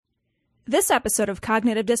This episode of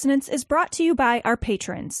Cognitive Dissonance is brought to you by our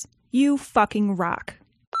patrons. You fucking rock.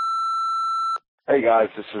 Hey guys,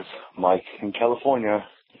 this is Mike in California.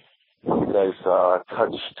 You guys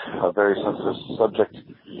touched a very sensitive subject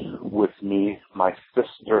with me. My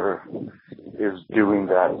sister is doing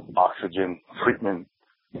that oxygen treatment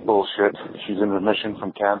bullshit. She's in remission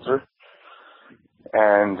from cancer.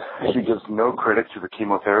 And she gives no credit to the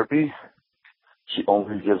chemotherapy. She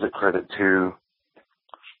only gives it credit to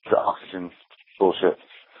the oxygen bullshit.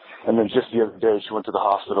 And then just the other day, she went to the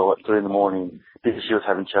hospital at 3 a.m. because she was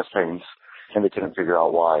having chest pains, and they couldn't figure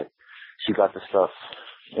out why. She got the stuff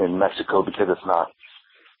in Mexico because it's not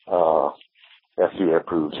FDA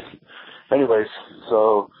approved. Anyways,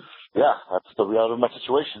 so yeah, that's the reality of my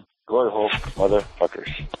situation. Glory hole, motherfuckers.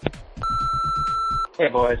 Hey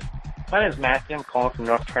boys, my name is Matthew. I'm calling from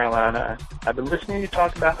North Carolina. I've been listening to you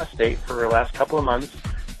talk about my state for the last couple of months,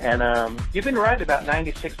 and you've been right about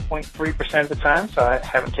 96.3% of the time, so I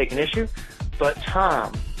haven't taken issue. But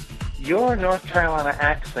Tom, your North Carolina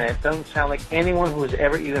accent doesn't sound like anyone who has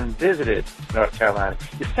ever even visited North Carolina.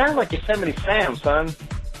 You sound like Yosemite Sam, son.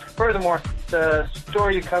 Furthermore, the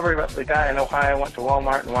story you covered about the guy in Ohio went to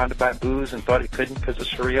Walmart and wanted to buy booze and thought he couldn't because of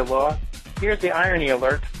Sharia law. Here's the irony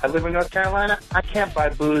alert. I live in North Carolina. I can't buy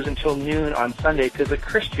booze until noon on Sunday because of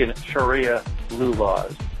Christian Sharia blue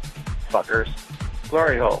laws. Fuckers.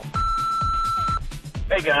 Glory hole.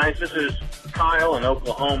 Hey guys, this is Kyle in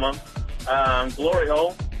Oklahoma. Glory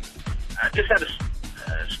hole. I just had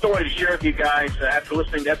a story to share with you guys. After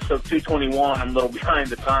listening to episode 221, I'm a little behind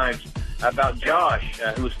the times, about Josh,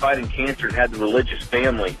 who was fighting cancer and had the religious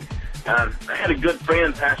family. I had a good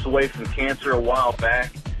friend pass away from cancer a while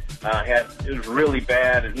back. It was really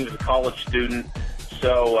bad, and he was a college student,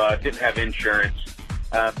 so didn't have insurance.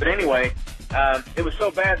 But anyway, it was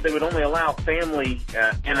so bad they would only allow family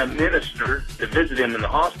and a minister to visit him in the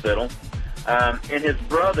hospital. And his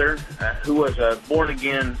brother, who was a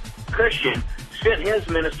born-again Christian, sent his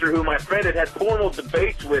minister, who my friend had formal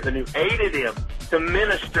debates with and who hated him, to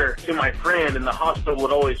minister to my friend, and the hospital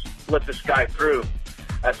would always let this guy through.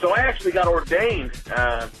 So I actually got ordained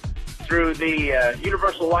through the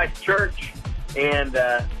Universal Life Church, and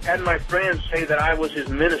had my friend say that I was his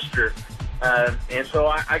minister. And so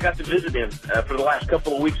I got to visit him for the last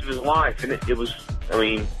couple of weeks of his life, and it was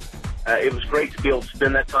great to be able to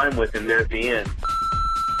spend that time with him there at the end.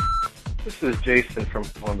 This is Jason from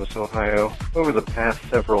Columbus, Ohio. Over the past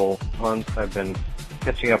several months, I've been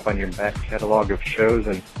catching up on your back catalog of shows,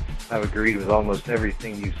 and I've agreed with almost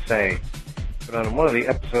everything you say. But on one of the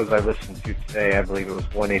episodes I listened to today, I believe it was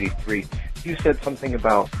 183, you said something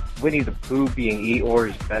about Winnie the Pooh being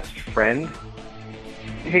Eeyore's best friend.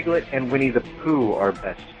 Piglet and Winnie the Pooh are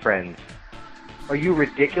best friends. Are you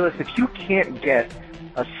ridiculous? If you can't get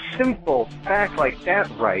a simple fact like that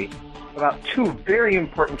right about two very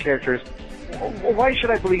important characters, why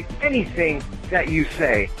should I believe anything that you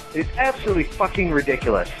say? It's absolutely fucking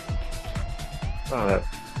ridiculous. Oh, that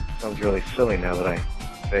sounds really silly now that I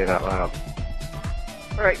say it out loud.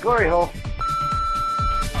 Alright, glory hole.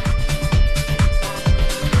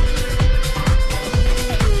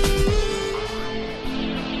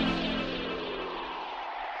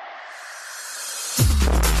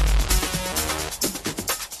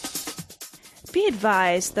 Be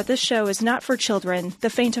advised that this show is not for children, the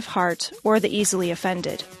faint of heart, or the easily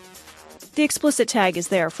offended. The explicit tag is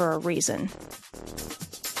there for a reason.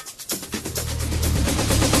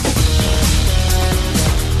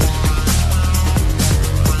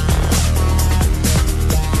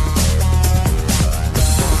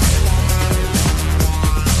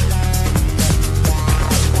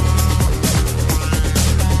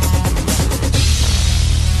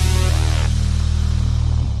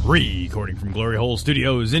 Recording from Glory Hole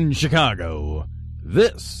Studios in Chicago,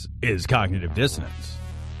 this is Cognitive Dissonance.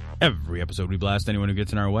 Every episode we blast anyone who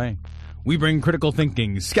gets in our way. We bring critical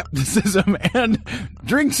thinking, skepticism, and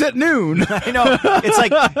drinks at noon. I know.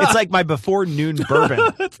 It's like my before noon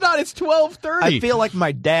bourbon. It's not. It's 12:30. I feel like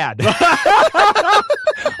my dad.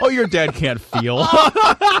 Oh, your dad can't feel. I'm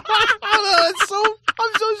so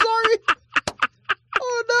sorry.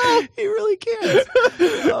 Oh no, he really can't.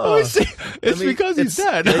 Because he's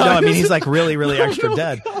dead. No, I mean he's like really, really extra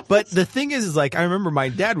dead. But the thing is like I remember my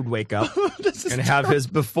dad would wake up and have his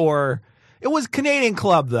before. It was Canadian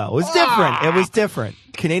Club though. It was different. It was different.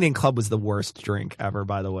 Canadian Club was the worst drink ever,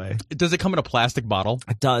 by the way. Does it come in a plastic bottle?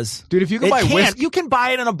 It does. Dude, if you can buy whiskey... You can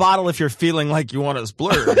buy it in a bottle if you're feeling like you want to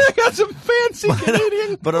splurge. I got some fancy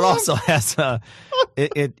Canadian But it also has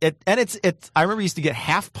it's I remember he used to get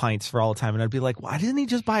half pints for all the time, and I'd be like, why didn't he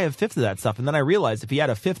just buy a fifth of that stuff? And then I realized if he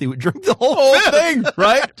had a fifth, he would drink the whole thing,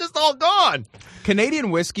 right? Just all gone.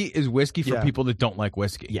 Canadian whiskey is whiskey for people that don't like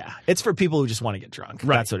whiskey. Yeah. It's for people who just want to get drunk.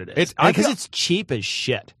 Right. That's what it is. Because it's cheap as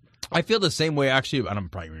shit. I feel the same way, actually, and I'm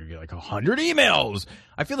probably going to get like 100 emails.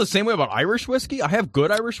 I feel the same way about Irish whiskey. I have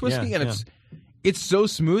good Irish whiskey, and it's so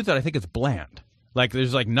smooth that I think it's bland. Like,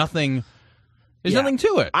 there's like nothing... There's nothing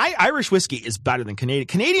to it. Irish whiskey is better than Canadian.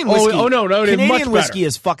 Canadian whiskey. No, Canadian much whiskey better.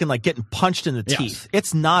 is fucking like getting punched in the teeth.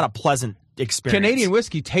 It's not a pleasant experience. Canadian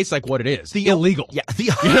whiskey tastes like what it is. Illegal. Yeah.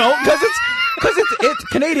 You know, because it's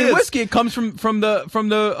Canadian whiskey. It comes from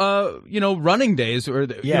the running days, or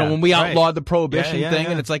when we outlawed the prohibition thing,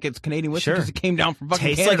 and it's like it's Canadian whiskey because it came down from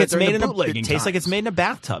fucking Canada. It tastes like it's made in a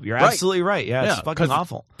bathtub. You're absolutely right. Yeah, it's fucking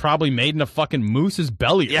awful. Probably made in a fucking moose's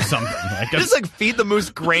belly or something. Like just like feed the moose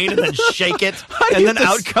grain and then shake it, and then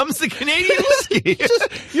out comes the Canadian whiskey.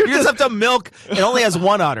 You just have to milk. It only has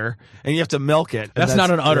one udder, and you have to milk it. That's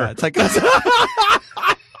not an udder. Yeah, it's like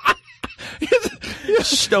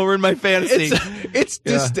still in my fantasy.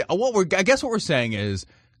 I guess what we're saying is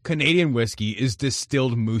Canadian whiskey is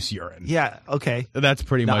distilled moose urine. Yeah. Okay. That's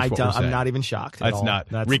pretty much what we're saying. I'm not even shocked. That's not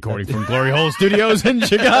recording from Glory Hole Studios in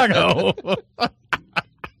Chicago.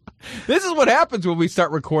 This is what happens when we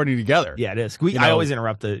start recording together. Yeah, it is. I always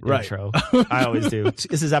interrupt the intro. I always do.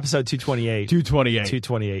 This is episode 228.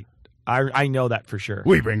 228. I know that for sure.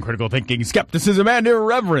 We bring critical thinking, skepticism, and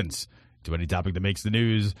irreverence to any topic that makes the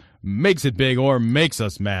news, makes it big, or makes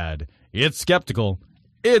us mad. It's skeptical,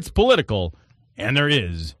 it's political, and there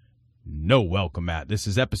is no welcome mat. This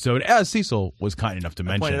is episode, as Cecil was kind enough to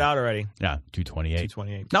mention. I pointed out already. Yeah, 228.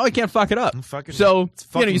 228. Now I can't fuck it up.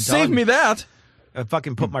 You saved me that. I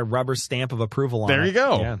fucking put my rubber stamp of approval on it. There you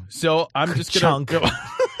go. Yeah. So I'm just going to...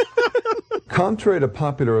 Contrary to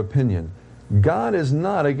popular opinion, God is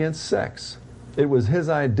not against sex. It was his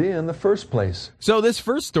idea in the first place. So this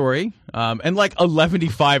first story, and like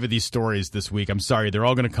 115 of these stories this week, I'm sorry, they're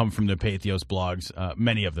all going to come from the Pathos blogs.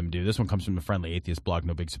 Many of them do. This one comes from the Friendly Atheist blog,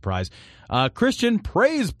 no big surprise. Christian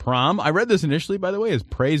praise prom. I read this initially, by the way, as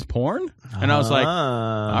praise porn. And I was like,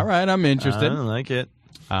 all right, I'm interested. I like it.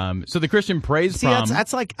 So the Christian praise prom.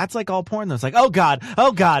 That's like all porn though. It's like, oh God,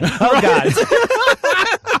 oh God, oh God.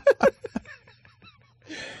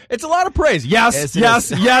 It's a lot of praise. Yes.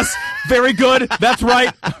 Very good. That's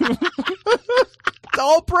right. It's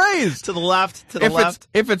all praise. To the left, left.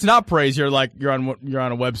 If it's not praise, you're on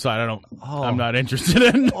a website I'm not interested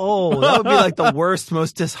in. Oh, that would be like the worst,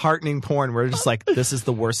 most disheartening porn where it's just like, this is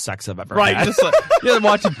the worst sex I've ever had. Just like,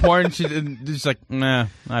 watching porn, she's like, nah,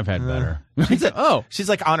 I've had better. She's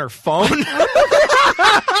like on her phone.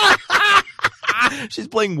 She's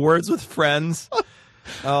playing Words with Friends.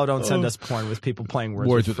 Oh, don't send us porn with people playing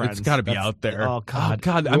Words with Friends. It's got to be out there. Oh, God.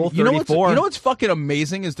 Rule 34. You know what's fucking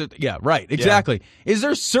amazing is that, yeah, right, exactly. Yeah. Is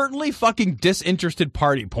there certainly fucking disinterested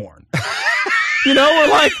party porn? We're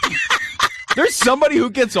like, there's somebody who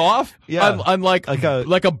gets off on like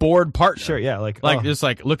a bored partner. Sure, yeah. Just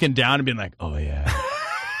like looking down and being like, oh, yeah.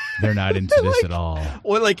 They're not into this at all.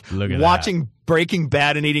 Or like watching Breaking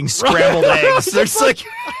Bad and eating scrambled eggs. They're just like...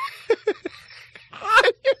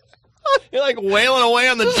 You're like wailing away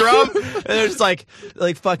on the drum, and they're just like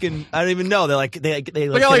fucking. I don't even know. They get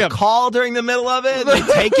a call during the middle of it. And they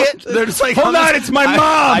take it. They're just like, hold on, it's my mom.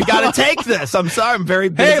 I gotta take this. I'm sorry, I'm very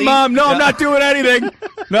busy. Hey, mom, no, I'm not doing anything.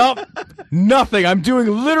 No, nothing. I'm doing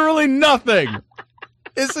literally nothing.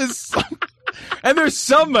 This is, and there's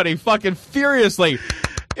somebody fucking furiously.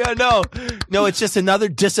 Yeah, no, it's just another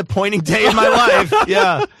disappointing day in my life.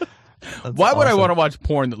 Yeah. That's Why would I want to watch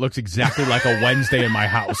porn that looks exactly like a Wednesday in my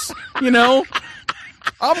house? I'm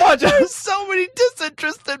watching. There's so many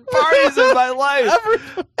disinterested parties in my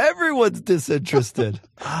life. Everyone's disinterested.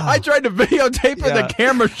 I tried to videotape it, the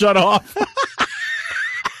camera shut off.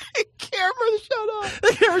 The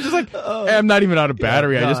camera's just like, hey, I'm not even out of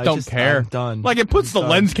battery. I just don't care. I'm done. Like it puts the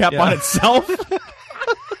lens cap on itself.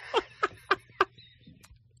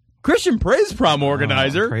 Christian praise prom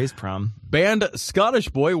organizer. Praise prom. Banned Scottish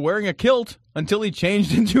boy wearing a kilt until he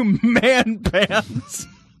changed into man pants.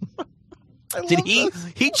 Did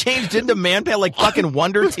he changed into man pants like fucking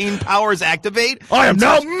Wonder Teen powers activate? I am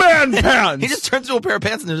now man pants. He just turns into a pair of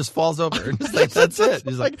pants and it just falls over. Just like, that's it.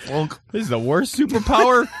 He's like, this is the worst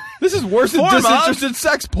superpower. This is worse than disinterested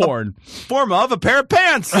sex porn. Form of a pair of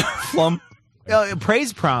pants. Flump.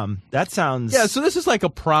 Praise prom. That sounds... Yeah, so this is like a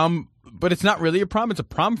prom but it's not really a prom. It's a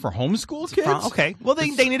prom for homeschool kids. Okay. Well,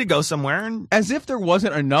 they need to go somewhere. And as if there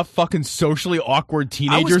wasn't enough fucking socially awkward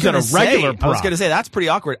teenagers at a regular prom. I was going to say, that's pretty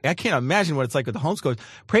awkward. I can't imagine what it's like with the homeschoolers.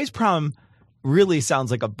 Praise prom really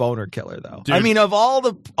sounds like a boner killer, though. Dude. I mean, of all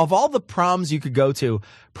the proms you could go to,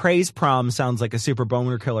 Praise prom sounds like a super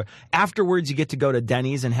boner killer. Afterwards, you get to go to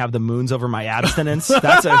Denny's and have the moons over my abstinence.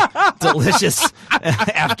 That's a delicious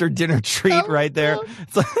after dinner treat right there.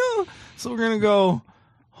 It's like, so we're gonna go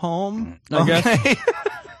home. I guess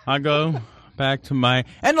I go back to my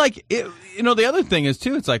and like the other thing is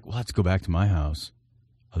too. It's like, well, let's go back to my house,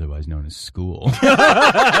 otherwise known as school.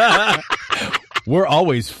 We're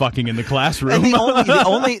always fucking in the classroom. And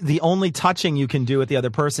the only touching you can do with the other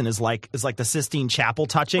person is like the Sistine Chapel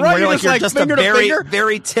touching, right, where you're just a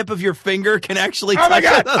very tip of your finger can actually. Oh my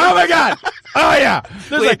god! Oh my god! Oh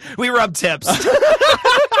yeah! We rub tips.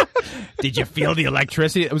 Did you feel the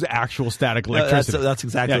electricity? It was actual static electricity. That's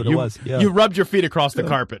exactly what it was. Yeah. You rubbed your feet across the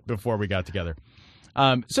carpet before we got together.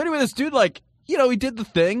 So anyway, this dude, like, he did the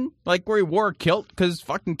thing, like, where he wore a kilt because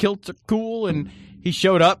fucking kilts are cool, and he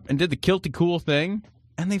showed up and did the kilty cool thing,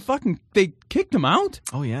 and they kicked him out.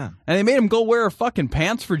 Oh yeah, and they made him go wear fucking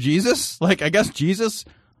pants for Jesus. Like, I guess Jesus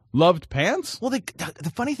loved pants. Well,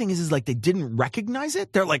 the funny thing is like they didn't recognize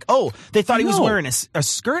it. They're like, oh, they thought he was wearing a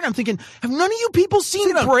skirt. I'm thinking, have none of you people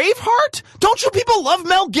seen Braveheart? Don't you people love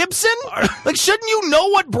Mel Gibson? Like, shouldn't you know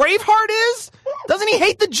what Braveheart is? Doesn't he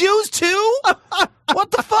hate the Jews too?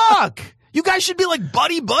 What the fuck? You guys should be like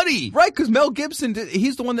buddy. Right, because Mel Gibson,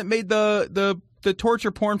 he's the one that made the torture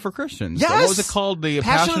porn for Christians. Yes. So what was it called? The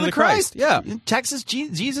Passion of the Christ. Yeah. Texas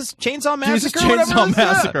Jesus Chainsaw Massacre. Jesus Chainsaw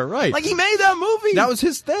Massacre, right. Like, he made that movie. That was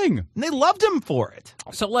his thing. And they loved him for it.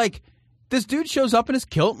 So, like, this dude shows up in his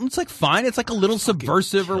kilt, and it's like, fine. It's like a little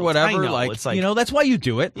subversive or whatever. I know. Like, it's like, that's why you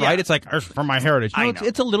do it, right? It's like, for my heritage.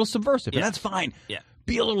 It's a little subversive, and that's fine. Yeah.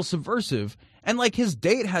 Be a little subversive. And, like, his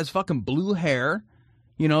date has fucking blue hair,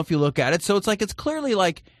 if you look at it. So it's like, it's clearly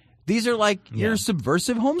like, these are like your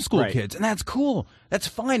subversive homeschool kids, and that's cool. That's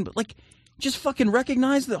fine, but like, just fucking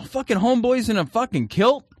recognize the fucking homeboys in a fucking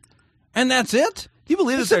kilt, and that's it. Do you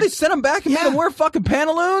believe this? They sent him back and made him wear fucking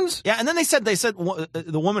pantaloons? Yeah, and then they said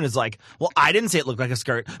the woman is like, well, I didn't say it looked like a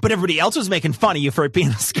skirt, but everybody else was making fun of you for it being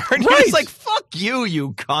a skirt. Right. It's like, fuck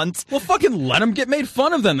you cunt. Well, fucking let him get made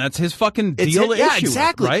fun of then. That's his fucking deal. Yeah,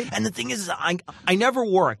 exactly. Right? And the thing is, I never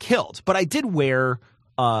wore a kilt, but I did wear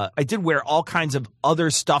all kinds of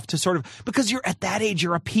other stuff to sort of, because you're at that age,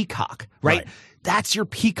 you're a peacock, right? That's your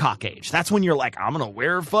peacock age. That's when you're like, I'm going to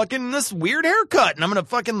wear fucking this weird haircut, and I'm going to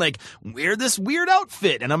fucking like wear this weird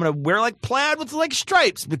outfit, and I'm going to wear like plaid with like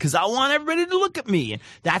stripes because I want everybody to look at me. And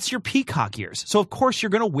that's your peacock years. So of course you're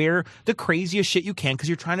going to wear the craziest shit you can because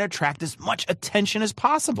you're trying to attract as much attention as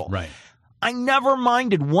possible. Right. I never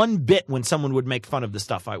minded one bit when someone would make fun of the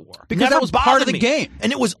stuff I wore. Because that was part of the game.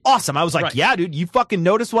 And it was awesome. I was like, yeah, dude, you fucking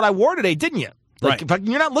noticed what I wore today, didn't you? Like,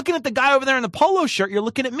 you're not looking at the guy over there in the polo shirt, you're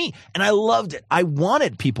looking at me. And I loved it. I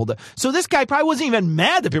wanted people to. So this guy probably wasn't even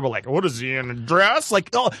mad that people were like, what is he in a dress? Like,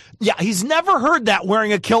 oh, yeah, he's never heard that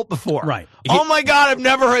wearing a kilt before. Right. Oh my God, I've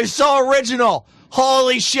never heard. It's so original.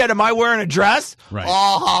 Holy shit, am I wearing a dress? Right. Oh,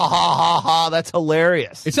 ha, ha, ha, ha. That's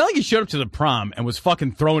hilarious. It's not like he showed up to the prom and was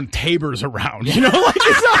fucking throwing tabers around, Like,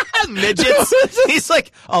 it's not midgets. He's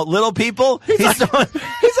like, oh, little people? He's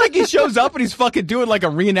like, he shows up and he's fucking doing like a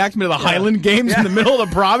reenactment of the Highland Games in the middle of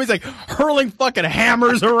the prom. He's like hurling fucking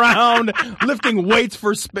hammers around, lifting weights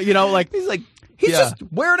for, like. He's like, he's just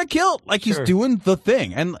wearing a kilt, like he's doing the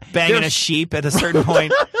thing. And banging a sheep at a certain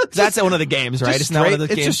point. That's one of the games, right? It's not one of the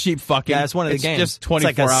games. It's just sheep fucking. Yeah, it's one of the games. It's just 24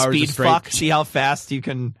 it's like a hours speed of straight. Fuck. See how fast you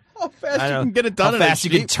can. How fast you can get it done. How fast you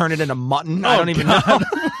can turn it into mutton. I don't even know.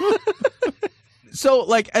 So,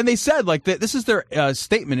 like, and they said, like, this is their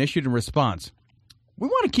statement issued in response. We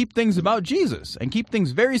want to keep things about Jesus and keep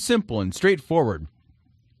things very simple and straightforward.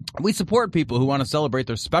 We support people who want to celebrate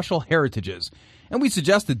their special heritages. And we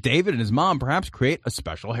suggest that David and his mom perhaps create a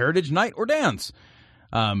special heritage night or dance.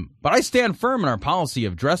 But I stand firm in our policy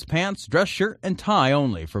of dress pants, dress shirt, and tie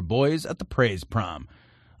only for boys at the praise prom.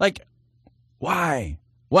 Like, why?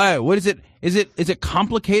 Why? What is it? Is it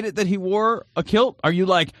complicated that he wore a kilt? Are you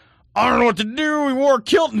like, I don't know what to do. He wore a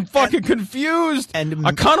kilt and fucking confused. And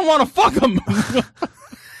I kind of want to fuck him.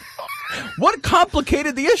 What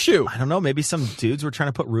complicated the issue? I don't know. Maybe some dudes were trying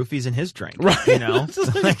to put roofies in his drink. Right. You know?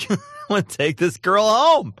 Like, I want to take this girl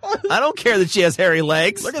home. I don't care that she has hairy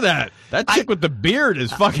legs. Look at that. That chick with the beard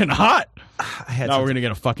is fucking hot. Now we're going to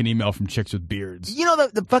get a fucking email from chicks with beards. You know,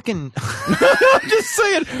 the fucking... I'm just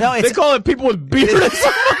saying. No, they call it people with beards.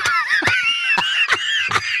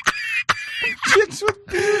 Chicks with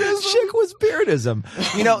beardism. Chick with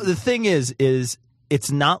beardism. You know, the thing is it's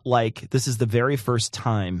not like this is the very first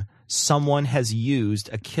time someone has used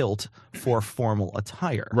a kilt for formal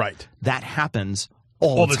attire. Right. That happens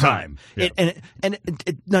all the time. Yeah.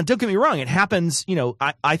 Now, don't get me wrong. It happens,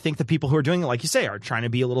 I think the people who are doing it, like you say, are trying to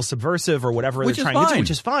be a little subversive or whatever they're trying to do, which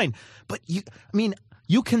is fine. But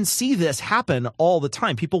you can see this happen all the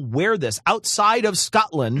time. People wear this. Outside of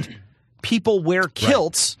Scotland, people wear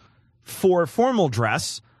kilts for formal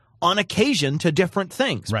dress on occasion to different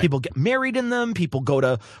things. Right. People get married in them. People go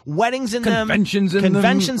to weddings in Conventions them. in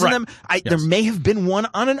Conventions in them. them. Yes. There may have been one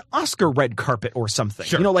on an Oscar red carpet or something.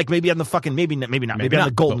 Sure. Like maybe on the fucking, maybe not, maybe on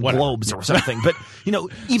the Golden Globes or something. But,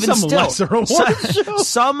 even some still. lesser award show.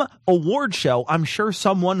 Some award show, I'm sure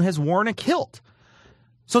someone has worn a kilt.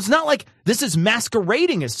 So it's not like this is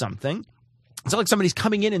masquerading as something. It's not like somebody's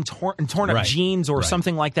coming in torn up jeans or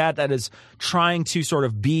something like that is trying to sort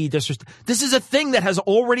of be disrespectful. This is a thing that has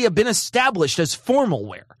already been established as formal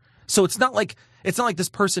wear. So it's not like this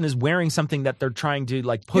person is wearing something that they're trying to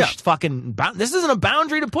push fucking. This isn't a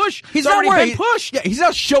boundary to push. He's already been pushed. Yeah, he's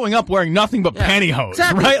not showing up wearing nothing but pantyhose,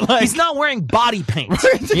 exactly. right? He's not wearing body paint,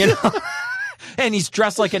 And he's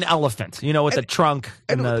dressed like an elephant, with a trunk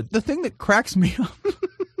and the thing that cracks me up.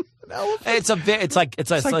 It's like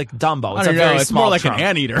Dumbo. It's a very small more like trunk. an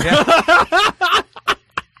anteater. Yeah.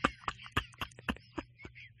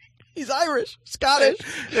 He's Irish, Scottish.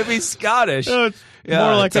 If he's Scottish, more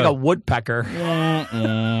like it's like a woodpecker.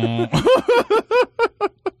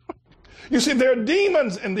 You see, there are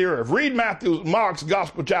demons in the earth. Read Mark's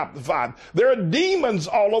Gospel, chapter 5. There are demons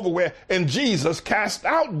all over where, and Jesus cast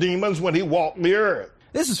out demons when he walked the earth.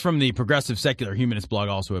 This is from the Progressive Secular Humanist blog,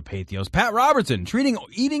 also at Pathos. Pat Robertson, treating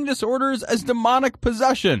eating disorders as demonic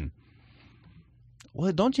possession.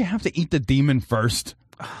 Well, don't you have to eat the demon first?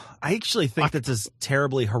 I actually think that this is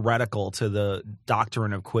terribly heretical to the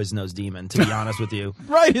doctrine of Quiznos demon, to be honest with you.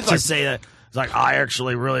 Right. To say that, it's like, I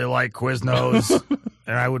actually really like Quiznos,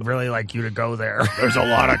 and I would really like you to go there. There's a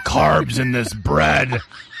lot of carbs in this bread,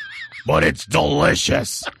 but it's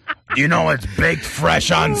delicious. It's baked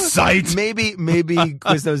fresh on site. Maybe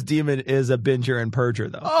Quiznos demon is a binger and purger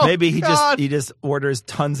though. Oh, maybe he God. just orders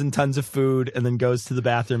tons and tons of food and then goes to the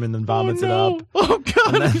bathroom and then vomits it up. Oh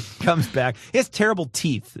God! And then comes back. He has terrible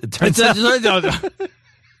teeth. It turns out.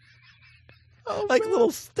 Like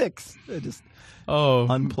little sticks. They're just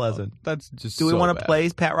unpleasant. That's just. Do we want to play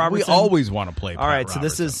Pat Robertson? We always want to play. All right, so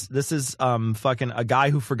this is fucking a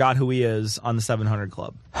guy who forgot who he is on the 700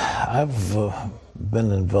 Club. I've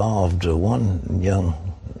been involved. One young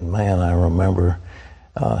man I remember,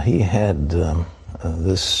 he had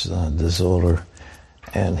this disorder,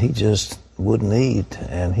 and he just wouldn't eat,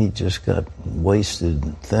 and he just got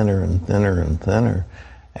wasted thinner and thinner and thinner.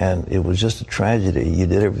 And it was just a tragedy. You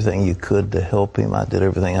did everything you could to help him. I did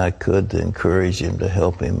everything I could to encourage him, to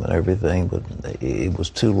help him and everything, but it was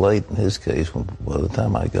too late in his case by the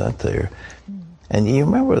time I got there. And you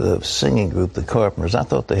remember the singing group, the Carpenters? I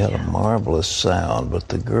thought they had a marvelous sound, but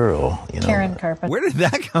the girl, Karen Carpenter. Where did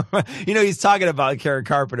that come from? He's talking about Karen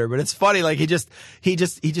Carpenter, but it's funny, like he just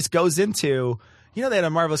goes into, they had a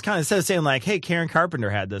marvelous kind, instead of saying like, hey, Karen Carpenter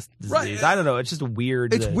had this disease. Right. I don't know. It's just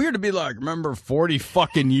weird. It's weird to be like, remember 40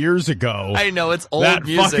 fucking years ago. I know, it's old that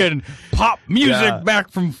music. Fucking pop music back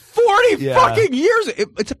from 40 fucking years.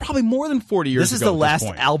 It's probably more than 40 years ago. This is the last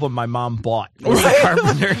album my mom bought. Was Right? the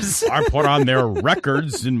Carpenters. I put on their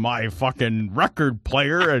records in my fucking record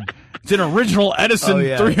player, and it's an original Edison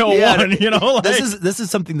 301. Yeah, this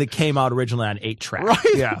is something that came out originally on 8-track.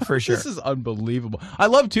 Right? Yeah, for sure. This is unbelievable. I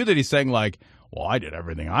love too that he's saying like, well, I did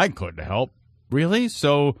everything I could to help. Really?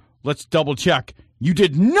 So let's double check. You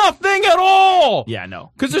did nothing at all. Yeah,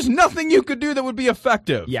 no. Because there's nothing you could do that would be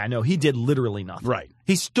effective. Yeah, no, he did literally nothing. Right.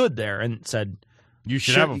 He stood there and said, you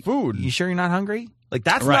should have a food. You sure you're not hungry? Like,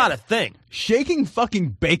 that's not a thing. Shaking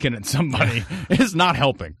fucking bacon at somebody is not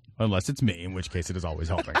helping. Unless it's me, in which case it is always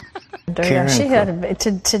helping. Yeah, she had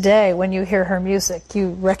today. When you hear her music, you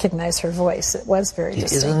recognize her voice. It was very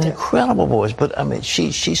distinctive. It's an incredible voice, but I mean,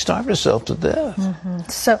 she starved herself to death. Mm-hmm.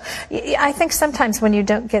 So I think sometimes when you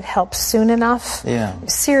don't get help soon enough,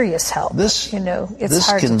 serious help, it's hard to turn that around. This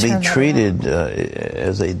can be treated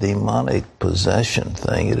as a demonic possession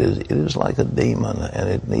thing. It is like a demon, and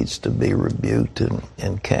it needs to be rebuked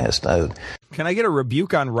and cast out. Can I get a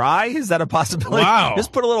rebuke on rye? Is that a possibility? Wow.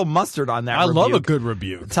 Just put a little mustard on that rebuke. love a good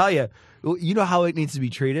rebuke. I'll tell you, you know how it needs to be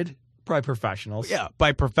treated? By professionals. Yeah,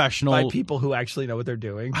 by professional. By people who actually know what they're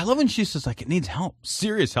doing. I love when she says, like, it needs help,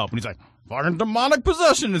 serious help. And he's like, fucking demonic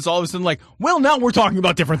possession. It's all of a sudden like, well, now we're talking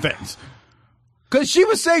about different things. Because she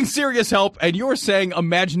was saying serious help, and you're saying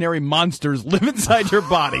imaginary monsters live inside your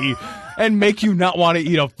body and make you not want to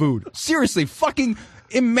eat a food. Seriously, fucking...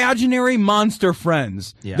 imaginary monster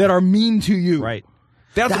friends that are mean to you. Right.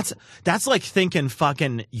 That's like thinking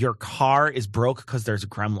fucking your car is broke because there's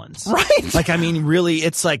gremlins. Right. Like, I mean, really,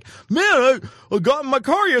 it's like, man, I got in my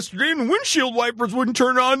car yesterday and the windshield wipers wouldn't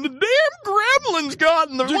turn on. The damn gremlins got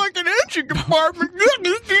in the fucking engine compartment.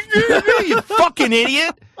 You fucking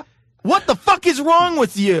idiot. What the fuck is wrong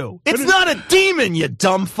with you? It's not a demon, you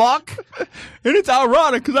dumb fuck. And it's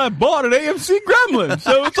ironic because I bought an AMC Gremlin.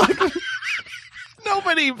 So it's like...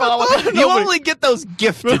 Nobody follows. You only get those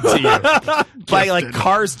gifted to you by like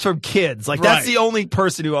cars from kids. Like that's the only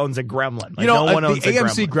person who owns a Gremlin. Like, no one owns the a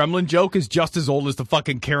AMC Gremlin joke is just as old as the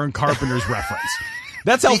fucking Karen Carpenter's reference.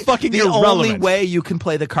 That's how fucking the irrelevant. only way you can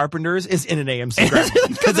play the Carpenters is in an AMC Gremlin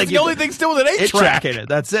because it's the only thing still with an 8-track in it.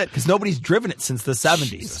 That's it. Because nobody's driven it since the 70s.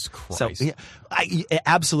 Jesus Christ. So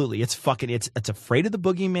absolutely, it's fucking. It's afraid of the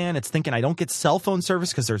boogeyman. It's thinking I don't get cell phone service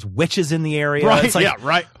because there's witches in the area. Right? It's like, yeah.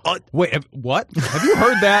 Right. Wait. What? Have you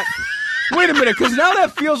heard that? Wait a minute, because now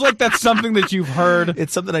that feels like that's something that you've heard.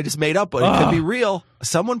 It's something I just made up, but it could be real.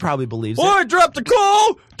 Someone probably believes it. I dropped a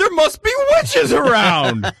call. There must be witches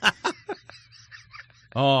around.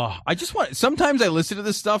 I just want. Sometimes I listen to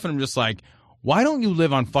this stuff and I'm just like, why don't you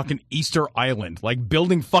live on fucking Easter Island, like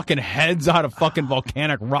building fucking heads out of fucking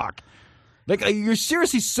volcanic rock? Like, you're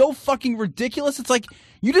seriously so fucking ridiculous. It's like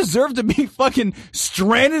you deserve to be fucking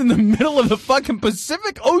stranded in the middle of the fucking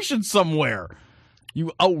Pacific Ocean somewhere.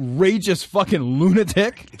 You outrageous fucking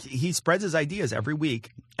lunatic. He spreads his ideas every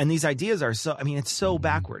week, and these ideas are so. I mean, it's so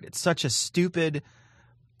backward. It's such a stupid.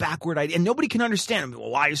 Backward idea, and nobody can understand. I mean, well,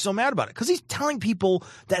 why are you so mad about it? Because he's telling people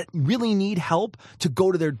that really need help to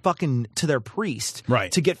go to their priest,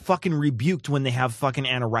 right, to get fucking rebuked when they have fucking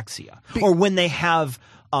anorexia or when they have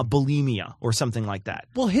bulimia or something like that.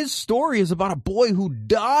 Well, his story is about a boy who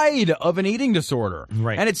died of an eating disorder,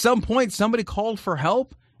 right? And at some point, somebody called for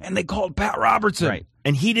help, and they called Pat Robertson, right?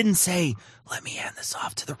 And he didn't say, let me hand this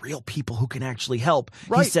off to the real people who can actually help.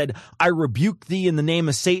 Right. He said, I rebuke thee in the name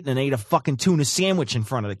of Satan, and ate a fucking tuna sandwich in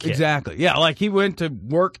front of the kid. Exactly. Yeah, like he went to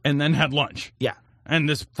work and then had lunch. Yeah. And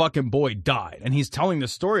this fucking boy died. And he's telling the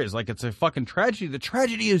story as like it's a fucking tragedy. The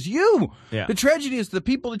tragedy is you. Yeah. The tragedy is the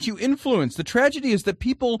people that you influence. The tragedy is that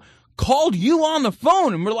people called you on the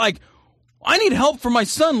phone and were like, I need help for my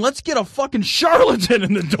son. Let's get a fucking charlatan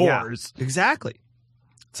in the doors. Yeah, exactly.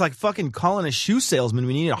 It's like fucking calling a shoe salesman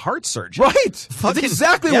when you need a heart surgeon. Right. That's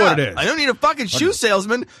exactly what it is. I don't need a fucking shoe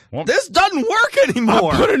salesman. This doesn't work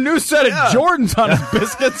anymore. I put a new set of Jordans on his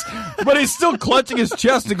biscuits, but he's still clutching his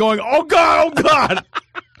chest and going, oh God, oh God.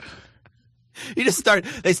 They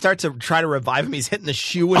start to try to revive him. He's hitting the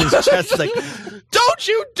shoe in his chest. It's like, don't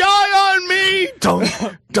you die on me. Dunk,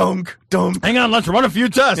 dunk, dunk. Hang on, let's run a few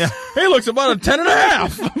tests. Yeah. He looks about a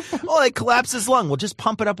 10.5. Oh, they collapse his lung. We'll just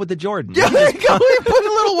pump it up with the Jordan. Yeah, there you go. We put a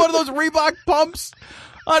little one of those Reebok pumps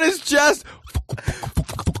on his chest.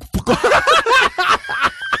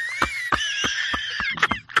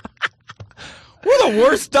 We're the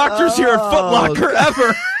worst doctors here at Foot Locker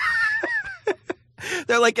ever.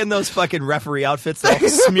 They're like in those fucking referee outfits, all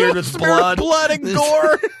smeared with blood. Blood and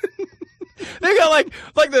gore. They got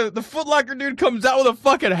like the Foot Locker dude comes out with a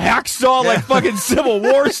fucking hacksaw, like fucking Civil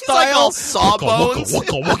War style. Like all sawbones.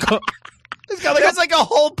 There's like a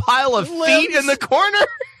whole pile of feet in the corner.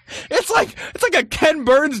 It's like a Ken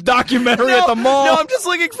Burns documentary at the mall. No, I'm just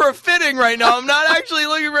looking for a fitting right now. I'm not actually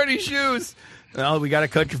looking for any shoes. No, we gotta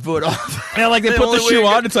cut your foot off. Yeah, like they put the shoe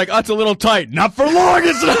on. It's like, oh, it's a little tight. Not for long,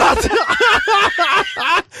 it's not.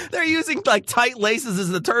 They're using like tight laces as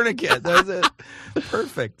the tourniquet. That's it.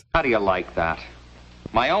 Perfect. How do you like that?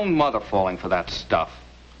 My own mother falling for that stuff.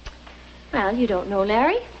 Well, you don't know,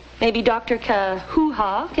 Larry. Maybe Dr.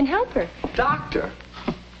 Hoo-Ha can help her. Doctor?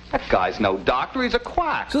 That guy's no doctor. He's a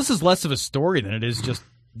quack. So this is less of a story than it is just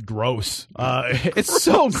gross. It's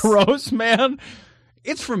so gross, man.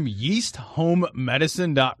 It's from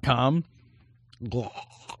yeasthomemedicine.com.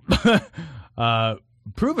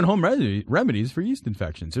 Proven home remedies for yeast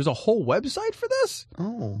infections. There's a whole website for this?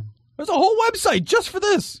 Oh. There's a whole website just for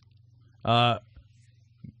this. How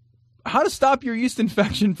to stop your yeast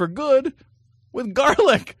infection for good with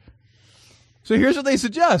garlic. So here's what they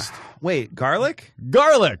suggest. Wait, garlic?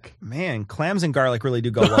 Garlic. Man, clams and garlic really do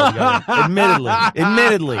go well together.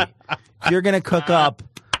 Admittedly. If you're going to cook up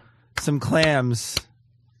some clams,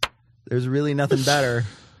 there's really nothing better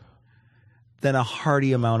than a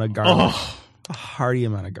hearty amount of garlic. Oh. A hearty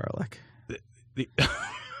amount of garlic.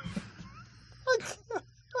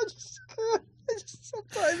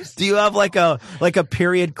 Do you have like a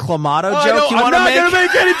period Clamato joke you want to make? I'm not going to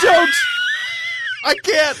make any jokes. I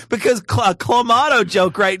can't. Because a Clamato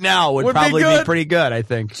joke right now would probably be pretty good, I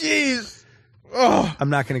think. Jeez. I'm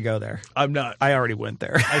not going to go there. I'm not. I already went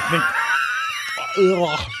there. I think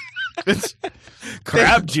it's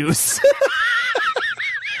crab juice.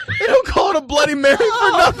 They don't call it a Bloody Mary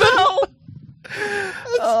for nothing.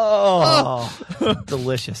 No.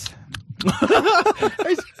 Delicious.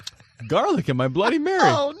 Garlic in my Bloody Mary.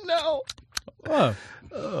 Oh no.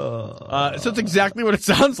 So it's exactly what it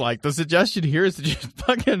sounds like. The suggestion here is to just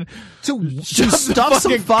fucking to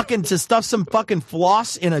stuff some fucking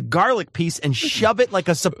floss in a garlic piece and shove it like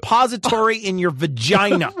a suppository in your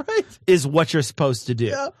vagina. Right. Is what you're supposed to do.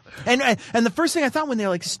 Yeah. And the first thing I thought when they're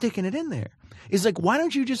like sticking it in there is like, why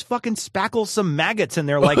don't you just fucking spackle some maggots in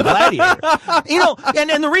there like Gladiator?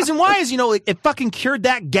 And the reason why is, it fucking cured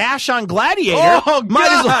that gash on Gladiator. Oh,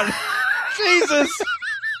 God. Jesus.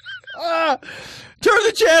 Turn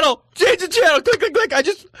the channel. Change the channel. Click, click, click.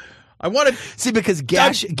 I want to see because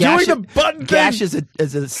gash doing the button gash thing.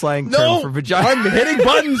 is a slang term for vagina. I'm hitting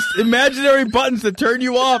buttons, imaginary buttons that turn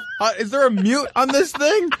you off. Is there a mute on this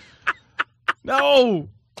thing? No.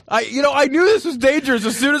 I knew this was dangerous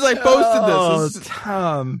as soon as I posted this.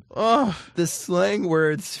 Tom. The slang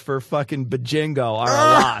words for fucking bajingo are a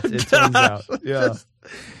lot, it turns out. Yeah.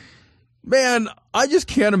 Man, I just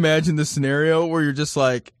can't imagine the scenario where you're just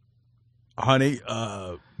like, honey,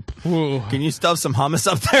 can you stuff some hummus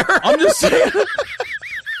up there? I'm just saying.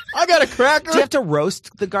 I got a cracker. Do you have to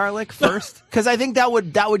roast the garlic first? Because I think that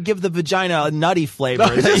would give the vagina a nutty flavor.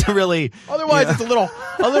 It doesn't really. Otherwise, it's a little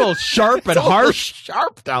sharp and harsh.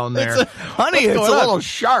 Sharp down there, honey. It's a little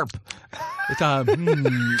sharp. It's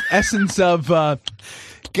essence of.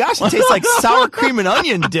 Gosh, it tastes like sour cream and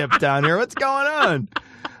onion dip down here. What's going on?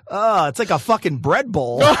 It's like a fucking bread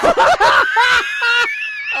bowl.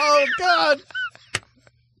 Oh God.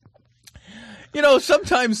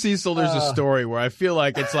 Sometimes, Cecil, there's a story where I feel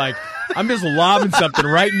like it's like I'm just lobbing something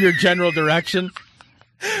right in your general direction.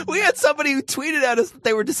 We had somebody who tweeted at us that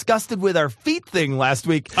they were disgusted with our feet thing last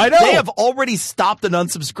week. I know. They have already stopped and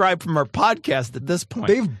unsubscribed from our podcast at this point.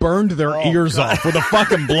 They've burned their ears off with a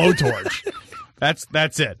fucking blowtorch.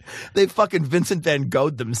 That's it. They fucking Vincent Van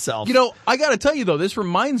Gogh'd themselves. I got to tell you, though, this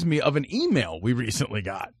reminds me of an email we recently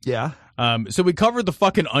got. Yeah. So we covered the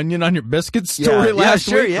fucking onion on your biscuits story last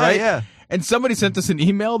week, right? Yeah. And somebody sent us an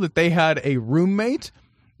email that they had a roommate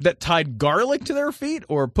that tied garlic to their feet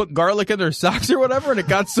or put garlic in their socks or whatever, and it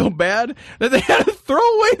got so bad that they had to throw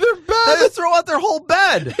away their bed. They had to throw out their whole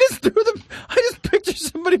bed. I just picture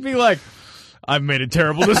somebody being like, I've made a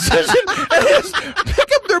terrible decision, and just pick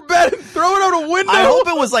up their bed and throw it out a window. I hope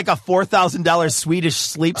it was like a $4,000 Swedish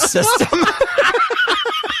sleep system.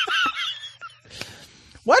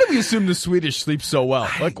 Why do we assume the Swedish sleep so well?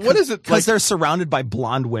 Like, what is it? Because they're surrounded by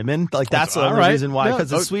blonde women. Like, that's the only reason why.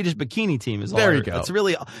 Because the Swedish bikini team is all there. You go. It's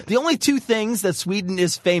really the only two things that Sweden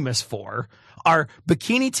is famous for are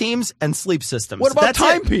bikini teams and sleep systems. What about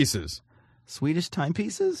timepieces? Swedish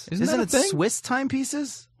timepieces? Isn't it thing? Swiss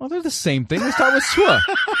timepieces? Well, they're the same thing. They start with Swa.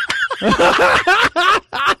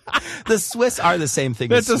 The Swiss are the same thing.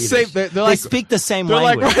 That's as Swedish. They're they speak the same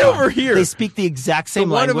language. Like right over here. They speak the exact same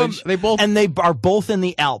language. They are both in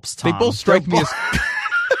the Alps. Tom. They both strike me as.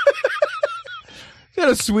 Got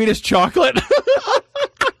a Swedish chocolate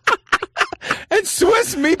and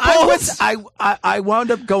Swiss meatballs. I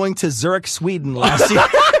wound up going to Zurich, Sweden last year.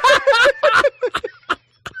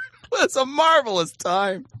 It's a marvelous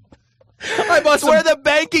time. It's where the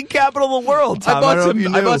banking capital of the world, Tom.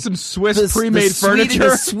 I bought some Swiss pre-made furniture.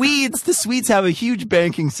 The Swedes have a huge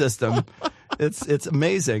banking system. It's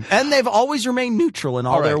amazing. And they've always remained neutral in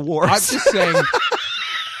all their wars. I'm just saying,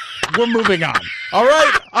 we're moving on. All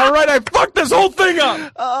right, I fucked this whole thing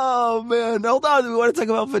up. Oh, man. Hold on. Do we want to talk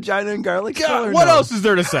about vagina and garlic? Yeah, what else is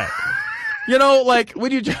there to say?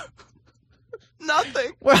 When you...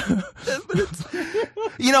 Nothing.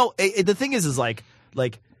 The thing is like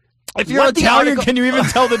if you're Italian, can you even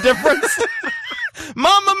tell the difference?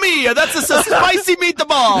 Mamma mia, that's a spicy meatball.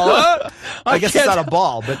 Huh? I guess it's not a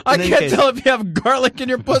ball, but I can't tell if you have garlic in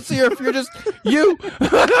your pussy or if you're just you.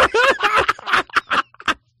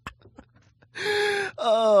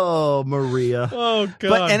 Oh, Maria. Oh, God.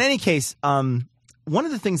 But in any case, one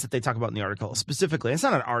of the things that they talk about in the article specifically, it's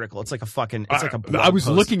not an article, it's like a fucking, it's like a blog I was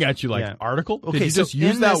post. Looking at you like, article? Okay, did you just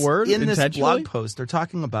use that word in intentionally? this blog post, they're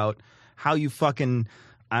talking about how you fucking,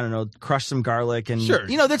 I don't know, crush some garlic and, sure.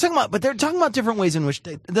 They're talking about different ways in which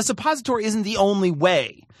the suppository isn't the only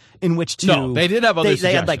way in which to. No, they did have other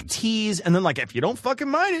They had like teas and then like, if you don't fucking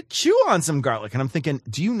mind it, chew on some garlic. And I'm thinking,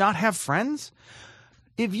 do you not have friends?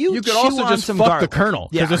 If you could also just fuck garlic, the Colonel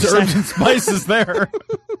because there's herbs and spices there.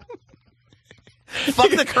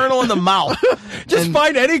 Fuck the kernel in the mouth. Just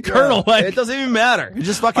find any kernel. Yeah, it doesn't even matter. You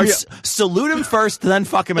just fucking salute him first, then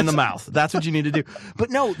fuck him in the mouth. That's what you need to do. But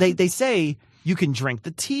no, they say you can drink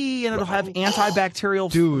the tea and it'll have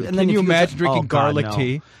antibacterial. Dude, and then can you imagine drinking garlic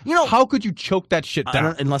tea? You know, how could you choke that shit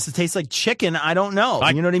down? Unless it tastes like chicken, I don't know.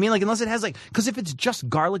 You know what I mean? Like, unless it has like, because if it's just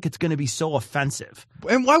garlic, it's going to be so offensive.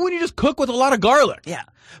 And why wouldn't you just cook with a lot of garlic? Yeah.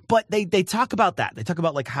 But they talk about that. They talk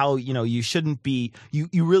about like how, you shouldn't be,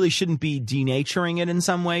 you really shouldn't be denaturing it in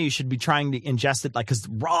some way. You should be trying to ingest it like, because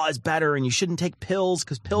raw is better, and you shouldn't take pills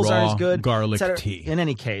because pills aren't as good. Garlic tea. In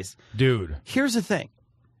any case. Dude. Here's the thing.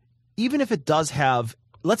 Even if it does have,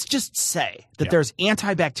 let's just say that there's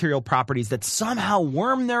antibacterial properties that somehow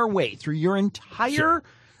worm their way through your entire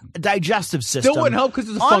digestive system. Still wouldn't help because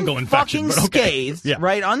it's a fungal infection. Fucking scathed,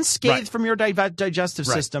 right? Unscathed from your digestive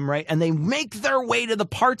system, right? And they make their way to the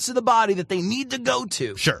parts of the body that they need to go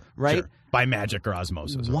to. Right? Sure. By magic or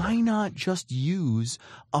osmosis. Why not just use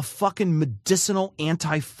a fucking medicinal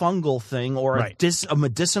antifungal thing or a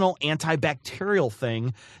medicinal antibacterial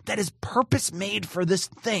thing that is purpose made for this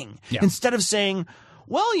thing? Instead of saying,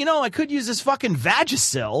 well, I could use this fucking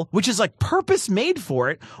Vagisil, which is like purpose made for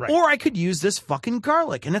it, or I could use this fucking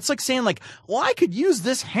garlic. And it's like saying like, well, I could use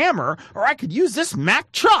this hammer, or I could use this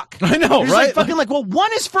Mack truck. I know, right? Like fucking like, well,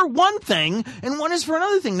 one is for one thing and one is for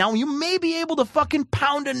another thing. Now, you may be able to fucking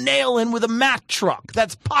pound a nail in with a Mack truck.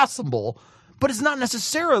 That's possible. But it's not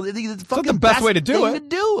necessarily the fucking best way to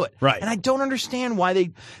do it. Right. And I don't understand why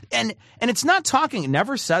they and it's not talking, it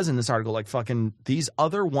never says in this article like fucking these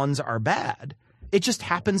other ones are bad. It just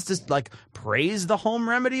happens to like praise the home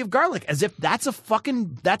remedy of garlic as if that's a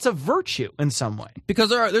virtue in some way. Because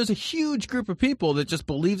there's a huge group of people that just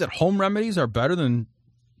believe that home remedies are better than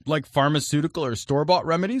like pharmaceutical or store-bought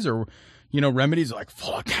remedies, or remedies like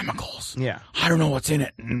full of chemicals. Yeah. I don't know what's in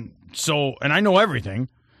it. And I know everything.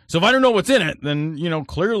 So if I don't know what's in it, then,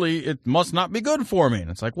 clearly it must not be good for me.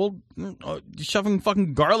 And it's like, well, shoving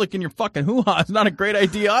fucking garlic in your fucking hoo-ha is not a great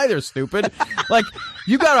idea either, stupid. Like,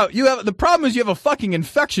 the problem is you have a fucking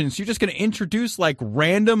infection, so you're just going to introduce, like,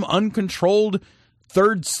 random, uncontrolled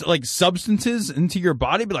third, like, substances into your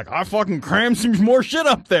body. Be like, I fucking cram some more shit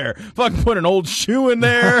up there. Fucking put an old shoe in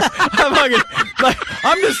there.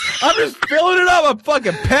 I'm just filling it up. I'm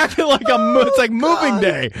fucking packing like it's like moving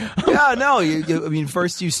day. Yeah, no, I mean,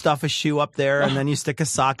 first you stuff a shoe up there, and then you stick a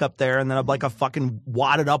sock up there, and then like a fucking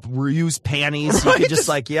wadded up reused panties. You can just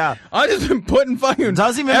like, I just been putting fucking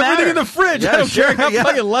doesn't even everything matter. in the fridge. I don't care. I got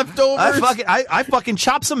fucking leftovers. I fucking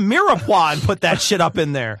chopped some Mirepoix and put that shit up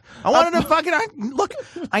in there. I wanted to fucking look.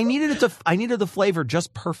 I needed the flavor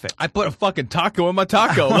just perfect. I put a fucking taco in my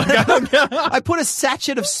taco. I put a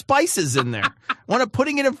sachet of spices in there. I put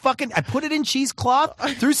it in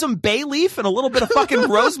cheesecloth, threw some bay leaf and a little bit of fucking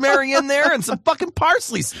rosemary in there and some fucking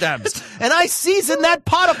parsley stems. And I seasoned that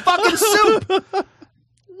pot of fucking soup.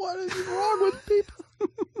 What is wrong with people?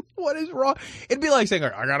 What is wrong? It'd be like saying,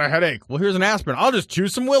 I got a headache. Well, here's an aspirin. I'll just chew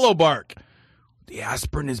some willow bark. The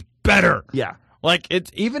aspirin is better. Yeah. Like, it's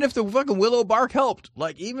even if the fucking willow bark helped,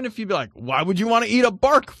 like, even if you'd be like, why would you want to eat a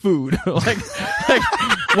bark food? like,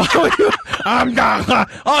 why would you?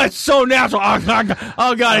 Oh, it's so natural.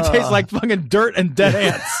 Oh, God, it tastes like fucking dirt and dead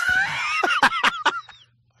ants.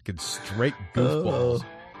 Fucking straight goofballs.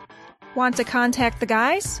 Want to contact the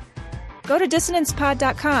guys? Go to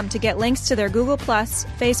dissonancepod.com to get links to their Google+,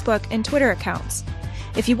 Facebook, and Twitter accounts.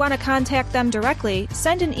 If you want to contact them directly,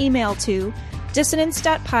 send an email to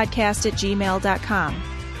dissonance.podcast@gmail.com.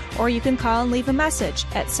 Or you can call and leave a message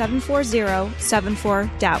at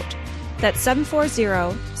 740-74-DOUBT. That's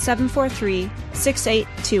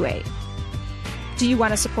 740-743-6828. Do you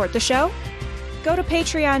want to support the show? Go to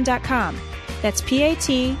patreon.com. That's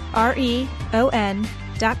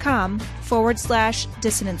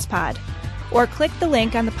patreon.com/dissonancepod. Or click the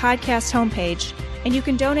link on the podcast homepage, and you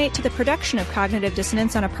can donate to the production of Cognitive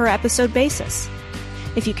Dissonance on a per-episode basis.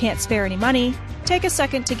 If you can't spare any money, take a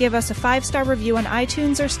second to give us a 5-star review on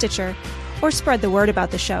iTunes or Stitcher, or spread the word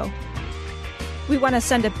about the show. We want to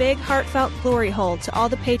send a big, heartfelt glory hole to all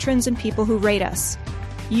the patrons and people who rate us.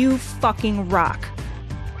 You fucking rock.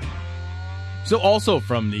 So also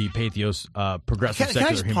from the Pathos Progressive Secular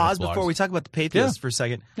Can I just pause blogs. before we talk about the Pathos for a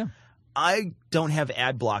second? Yeah. I don't have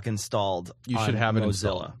ad block installed. You should have it Mozilla,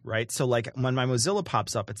 installed. right? So like when my Mozilla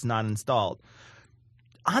pops up, it's not installed.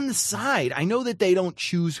 On the side, I know that they don't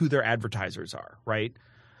choose who their advertisers are, right?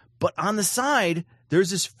 But on the side,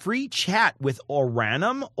 there's this free chat with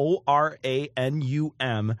Oranum,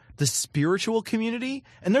 ORANUM, the spiritual community,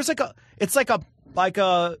 and there's like a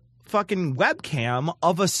fucking webcam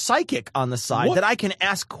of a psychic on the side that I can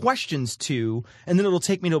ask questions to, and then it'll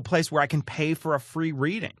take me to a place where I can pay for a free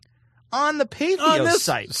reading. on the Pathos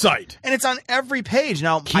site. And it's on every page.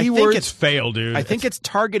 Now, keywords fail, dude. I think it's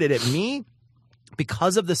targeted at me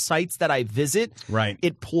because of the sites that I visit. Right.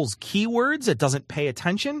 It pulls keywords. It doesn't pay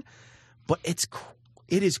attention. But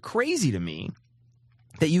it is crazy to me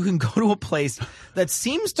that you can go to a place that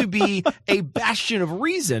seems to be a bastion of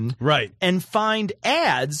reason, right, and find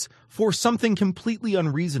ads for something completely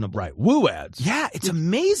unreasonable. Right. Woo ads. Yeah, it's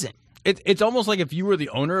amazing. It's almost like if you were the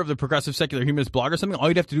owner of the Progressive Secular Humanist blog or something, all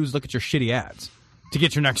you'd have to do is look at your shitty ads to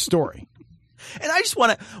get your next story. And I just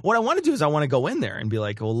what I want to do is I want to go in there and be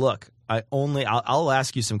like, well, look, I'll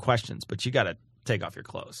ask you some questions, but you got to take off your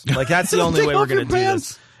clothes. Like, that's the only way we're going to do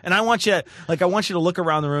this. And I want you to look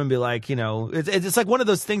around the room and be like, you know, it's like one of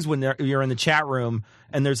those things when you're in the chat room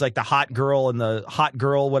and there's like the hot girl and the hot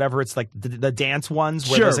girl, whatever. It's like the dance ones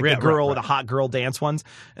where there's like the girl with the hot girl dance ones.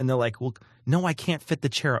 And they're like, well, no, I can't fit the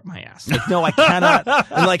chair up my ass. Like, no, I cannot.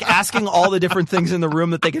 And like asking all the different things in the room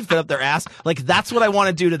that they can fit up their ass. Like, that's what I want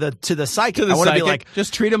to do to the psychic. I want to be like,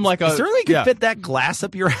 just treat him like a. Certainly can fit that glass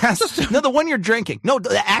up your ass. No, the one you're drinking. No,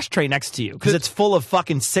 the ashtray next to you because it's full of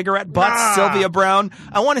fucking cigarette butts. Sylvia Brown.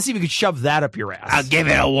 I want to see if you could shove that up your ass. I'll give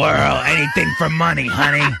it a whirl. Anything for money,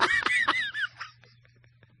 honey.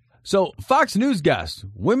 So, Fox News guest,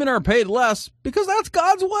 women are paid less because that's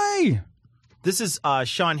God's way. This is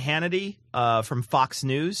Sean Hannity from Fox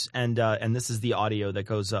News, and this is the audio that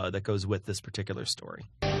goes with this particular story.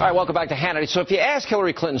 All right, welcome back to Hannity. So if you ask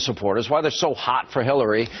Hillary Clinton supporters why they're so hot for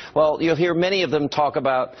Hillary, well, you'll hear many of them talk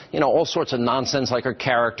about, you know, all sorts of nonsense like her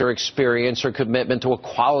character, experience, her commitment to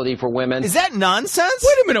equality for women. Is that nonsense?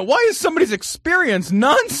 Wait a minute. Why is somebody's experience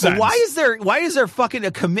nonsense? Why is there fucking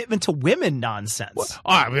a commitment to women nonsense?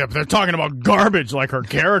 Well, they're talking about garbage like her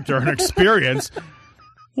character and experience.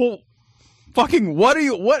 Well, fucking what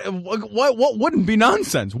wouldn't be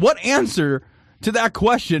nonsense? What answer to that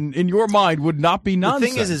question in your mind would not be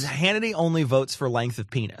nonsense? The thing is Hannity only votes for length of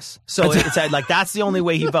penis. So it's like that's the only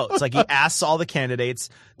way he votes. Like, he asks all the candidates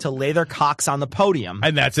to lay their cocks on the podium.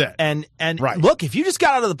 And that's it. And look, if you just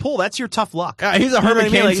got out of the pool, that's your tough luck. Yeah, he's a Herman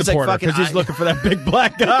Cain supporter because he's looking for that big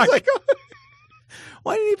black cock.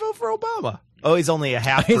 Why did he vote for Obama? Oh, he's only a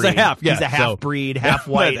half breed. He's a half, yeah. He's a half breed, half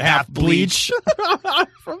white, half bleach.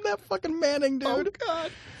 From that fucking Manning, dude. Oh,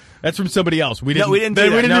 God. That's from somebody else. We didn't do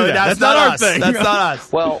that. That's not our thing. That's not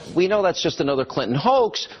us. Well, we know that's just another Clinton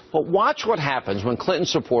hoax, but watch what happens when Clinton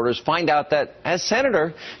supporters find out that, as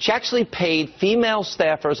senator, she actually paid female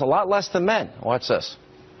staffers a lot less than men. Watch this.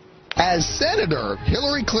 As senator,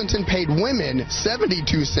 Hillary Clinton paid women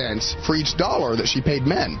 72 cents for each dollar that she paid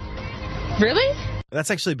men. Really?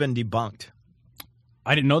 That's actually been debunked.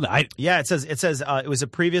 I didn't know that. Yeah, it says it was a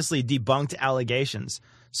previously debunked allegations.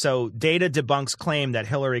 So data debunks claim that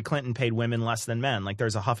Hillary Clinton paid women less than men. Like,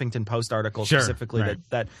 there's a Huffington Post article specifically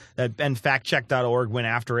that and factcheck.org went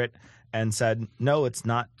after it and said, no, it's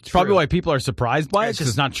not true. It's probably why people are surprised by it, because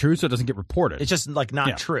it's not true, so it doesn't get reported. It's just like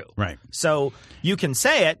not true. Right. So you can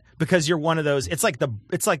say it because you're one of those. It's like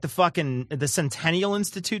the fucking the Centennial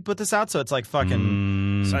Institute put this out, so it's like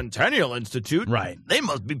fucking Centennial Institute. Right. They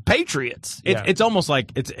must be patriots. It's almost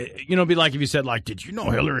like it'd be like if you said, like, did you know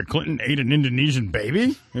Hillary Clinton ate an Indonesian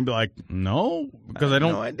baby? You'd be like, no, because I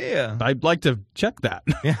don't. No idea. I'd like to check that.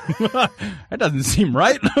 Yeah. That doesn't seem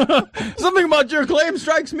right. Something about your claim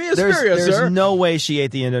strikes me as serious, There's sir. no way she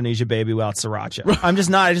ate the Indonesia baby without sriracha.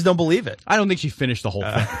 I just don't believe it. I don't think she finished the whole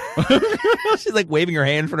thing. She's like waving her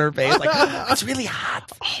hand in front of her face, like, it's really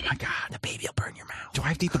hot. Oh my God, the baby will burn your mouth. Do I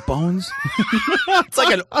have to eat the bones? It's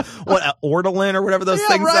like an ortolan or whatever those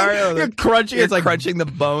things are. You're crunching. It's like crunching the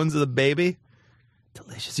bones of the baby.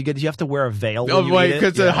 Delicious. You have to wear a veil when you eat it.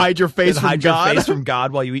 Because to hide your face from God. Hide your face from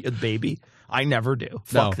God while you eat a baby. I never do.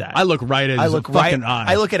 Fuck that. I look right at his fucking eye.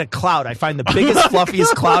 I look at a cloud. I find the biggest,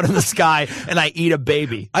 fluffiest cloud in the sky, and I eat a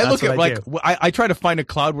baby. I look at I try to find a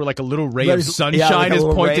cloud where like a little ray of sunshine is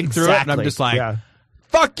pointing through it, and I'm just like,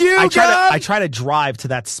 fuck you, God! I try to drive to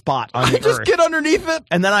that spot on the earth. Just get underneath it,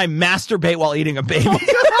 and then I masturbate while eating a baby.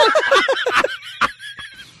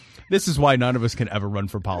 This is why none of us can ever run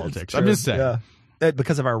for politics. I'm just saying. Yeah.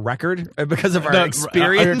 Because of our record? Because of our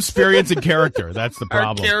experience? Our experience and character. That's the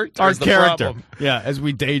problem. Our character. Problem. Yeah, as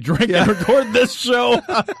we day drink and record this show.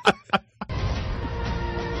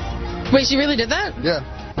 Wait, she really did that? Yeah.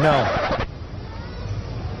 No.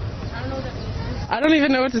 I don't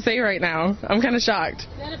even know what to say right now. I'm kind of shocked.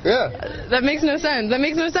 Yeah. That makes no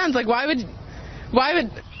sense. Like, why would...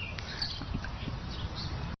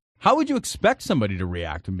 How would you expect somebody to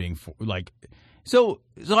react when being, like... So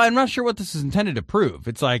I'm not sure what this is intended to prove.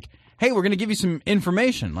 It's like, hey, we're going to give you some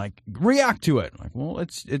information. Like, react to it. Like, well,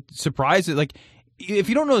 it's surprising. Like, if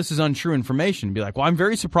you don't know this is untrue information, be like, well, I'm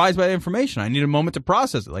very surprised by the information. I need a moment to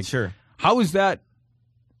process it. Like, sure. How is that?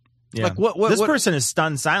 Yeah. Like what? This person is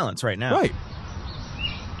stunned silence right now. Right.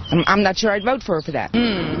 I'm not sure I'd vote for her for that.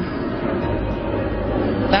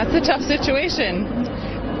 That's a tough situation.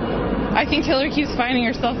 I think Hillary keeps finding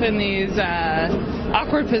herself in these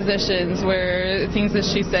awkward positions where things that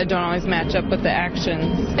she said don't always match up with the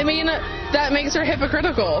actions. I mean, that makes her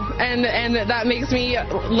hypocritical, and that makes me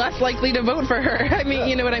less likely to vote for her. I mean,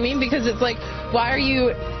 you know what I mean? Because it's like, why are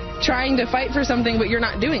you trying to fight for something but you're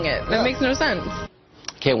not doing it? That makes no sense.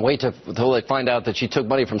 Can't wait to find out that she took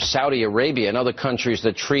money from Saudi Arabia and other countries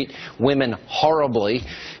that treat women horribly.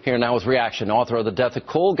 Here now with reaction, author of The Death of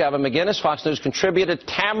Cool, Gavin McInnes, Fox News contributor.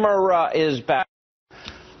 Tamara is back.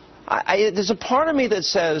 There's a part of me that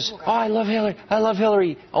says, oh, I love Hillary. I love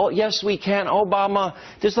Hillary. Oh, yes, we can. Obama.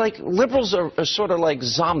 There's like, liberals are sort of like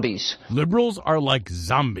zombies. Liberals are like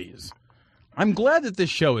zombies. I'm glad that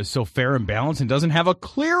this show is so fair and balanced and doesn't have a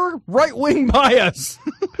clear right-wing bias.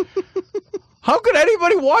 How could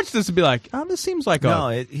anybody watch this and be like, oh, this seems like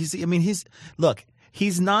look,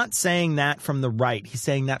 he's not saying that from the right. He's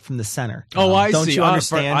saying that from the center. Oh, I see. Don't you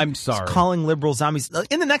understand? I'm sorry. He's calling liberals zombies.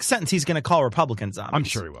 In the next sentence, he's going to call Republicans zombies. I'm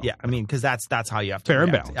sure he will. Yeah, I mean, because that's how you have to fair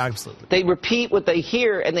react. and balanced. Absolutely. They repeat what they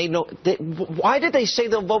hear, and they know. Why did they say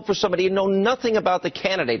they'll vote for somebody and know nothing about the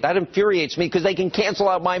candidate? That infuriates me because they can cancel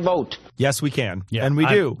out my vote. Yes, we can. Yeah, and we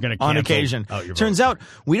do on occasion. Your Turns out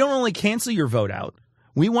we don't only cancel your vote out.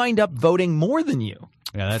 We wind up voting more than you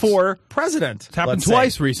for president. It's happened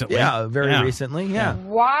twice recently. Yeah, very recently. Yeah.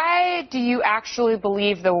 Why do you actually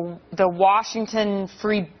believe the Washington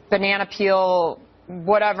Free Banana Peel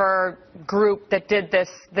whatever group that did this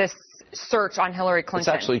search on Hillary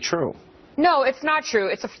Clinton? It's actually true. No, it's not true.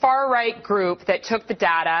 It's a far-right group that took the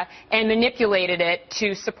data and manipulated it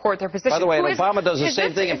to support their position. By the way, Obama does the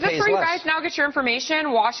same thing and pays less. Is this where you guys now get your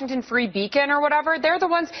information? Washington Free Beacon or whatever? They're the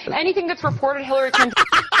ones, anything that's reported Hillary Clinton.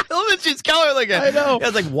 She's color like it. I know.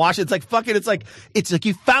 It's like it's like fucking. It's like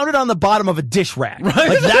you found it on the bottom of a dish rack. Right?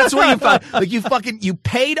 Like that's where you found. Like you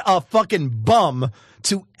paid a fucking bum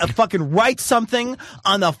to fucking write something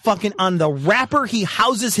on the wrapper he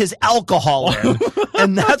houses his alcohol in,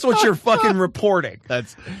 and that's what you're fucking reporting.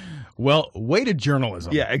 That's way to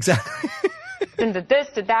journalism. Yeah, exactly. And did this,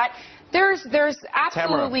 did that. There's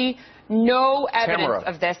absolutely no evidence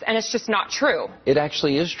of this, and it's just not true. It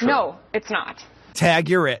actually is true. No, it's not. Tag,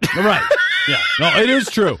 you're it. Right. Yeah. No, it is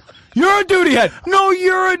true. You're a duty head. No,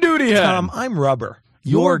 you're a duty head. Tom, I'm rubber.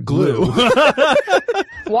 You're glue.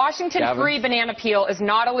 Washington Free Banana Peel is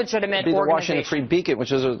not a legitimate organization. The organization. Washington Free Beacon,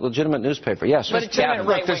 which is a legitimate newspaper. Yes. But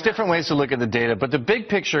look, there's different ways to look at the data, but the big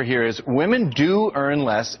picture here is women do earn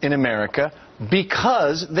less in America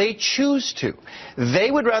because they choose to. They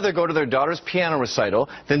would rather go to their daughter's piano recital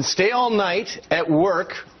than stay all night at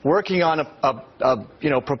work working on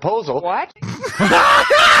a proposal. What?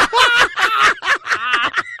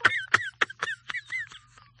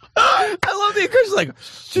 I love the encouragement. Like,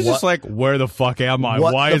 she's just like, where the fuck am I?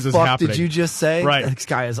 Why is this happening? Did you just say? Right. This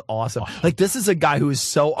guy is awesome. Like, this is a guy who is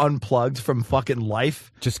so unplugged from fucking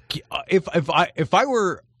life. Just if I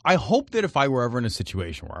were, I hope that if I were ever in a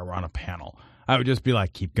situation where I were on a panel, I would just be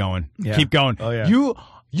like, keep going, keep going. Oh yeah. You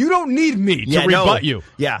don't need me to rebut you.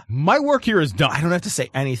 Yeah. My work here is done. I don't have to say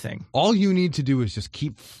anything. All you need to do is just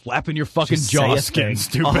keep flapping your fucking jaw skin,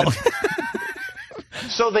 stupid.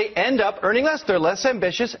 So they end up earning less. They're less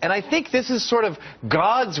ambitious. And I think this is sort of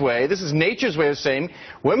God's way. This is nature's way of saying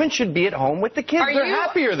women should be at home with the kids. They're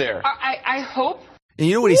happier there. I hope. And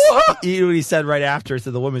you know what he said right after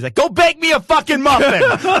to the woman? He's like, go bake me a fucking muffin.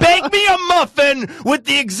 Bake me a muffin with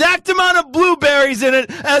the exact amount of blueberries in it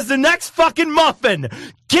as the next fucking muffin.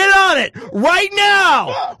 Get on it right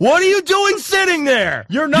now. What are you doing sitting there?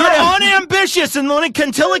 You're unambitious until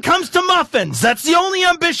it comes to muffins. That's the only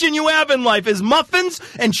ambition you have in life is muffins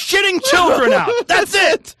and shitting children out. That's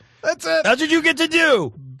it. That's it. That's what you get to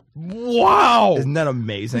do. Wow. Isn't that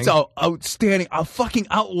amazing? It's outstanding. Fucking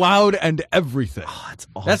out loud and everything. Oh, that's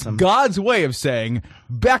awesome. That's God's way of saying,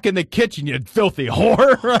 back in the kitchen, you filthy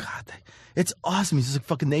whore. Oh, God, it's awesome. He's just like,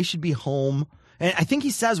 fucking, they should be home. And I think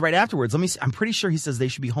he says right afterwards, I'm pretty sure he says they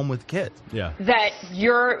should be home with kids. Yeah. That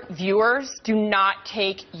your viewers do not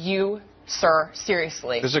take you, sir,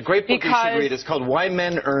 seriously. There's a great book you should read. It's called Why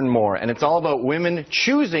Men Earn More, and it's all about women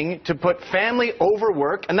choosing to put family over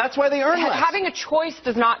work, and that's why they earn less. Having a choice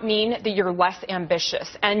does not mean that you're less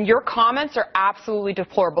ambitious, and your comments are absolutely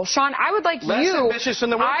deplorable. Sean, I would like less ambitious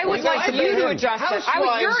in the workplace. I would like you to adjust it.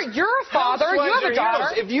 You're a father. You have a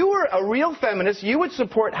daughter. If you were a real feminist, you would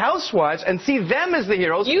support housewives and see them as the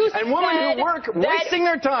heroes, and women who work wasting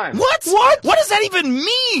their time. What? What does that even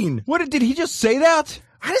mean? What did he just say that?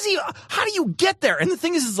 How do you get there? And the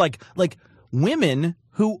thing is like women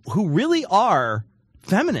who really are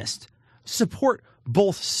feminist support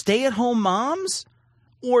both stay-at-home moms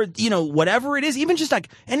or, whatever it is, even just like,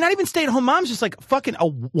 and not even stay-at-home moms, just like fucking a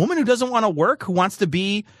woman who doesn't want to work, who wants to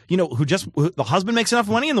be, who the husband makes enough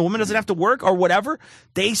money and the woman doesn't have to work or whatever.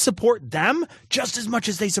 They support them just as much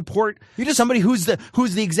as they support somebody who's the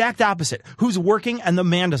exact opposite, who's working and the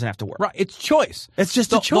man doesn't have to work. Right. It's choice. It's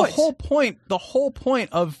just a choice. The whole point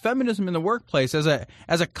of feminism in the workplace as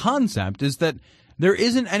a concept is that there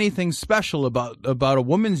isn't anything special about a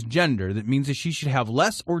woman's gender that means that she should have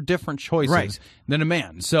less or different choices than a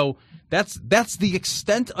man. So that's the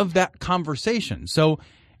extent of that conversation. So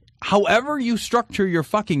however you structure your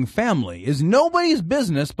fucking family is nobody's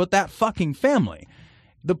business but that fucking family.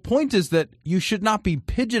 The point is that you should not be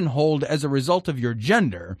pigeonholed as a result of your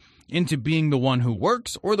gender into being the one who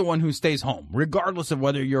works or the one who stays home, regardless of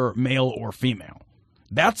whether you're male or female.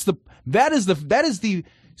 That is the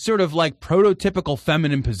sort of like prototypical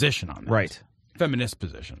feminine position on that. Right. Feminist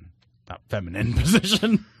position. Not feminine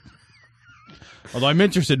position. Although I'm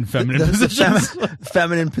interested in feminine positions.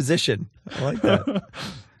 Feminine position. I like that.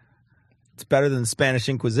 It's better than the Spanish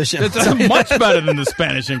Inquisition. It's much better than the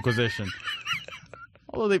Spanish Inquisition.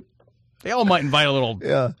 Although they all might invite a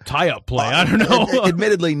little tie-up play. I don't know.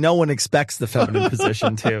 Admittedly, no one expects the feminine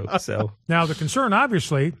position, too. So now, the concern,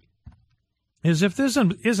 obviously, is if this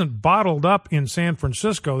isn't bottled up in San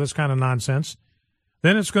Francisco, this kind of nonsense,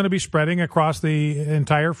 then it's going to be spreading across the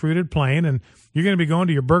entire fruited plain, and you're going to be going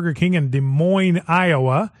to your Burger King in Des Moines,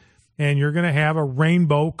 Iowa, and you're going to have a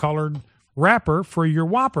rainbow-colored wrapper for your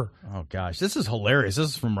Whopper. Oh, gosh. This is hilarious. This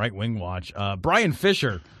is from Right Wing Watch. Brian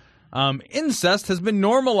Fisher. Incest has been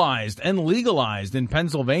normalized and legalized in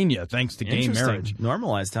Pennsylvania thanks to gay marriage.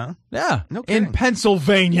 Normalized, huh? Yeah. No kidding. In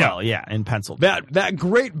Pennsylvania. Well, yeah, in Pennsylvania. That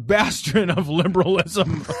great bastion of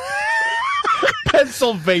liberalism.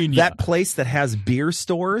 Pennsylvania. That place that has beer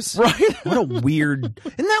stores. Right. What a weird.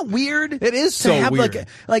 Isn't that weird? It is so weird.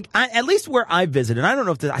 At least where I visited, I don't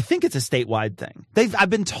know if I think it's a statewide thing. I've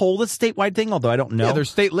been told it's a statewide thing, although I don't know. Yeah,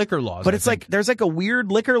 there's state liquor laws. But there's like a weird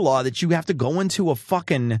liquor law that you have to go into a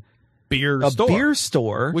fucking beer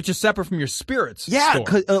store, which is separate from your spirits store. Yeah,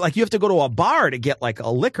 like you have to go to a bar to get like a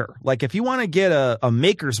liquor. Like if you want to get a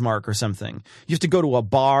Maker's Mark or something, you have to go to a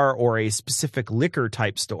bar or a specific liquor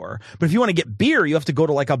type store. But if you want to get beer, you have to go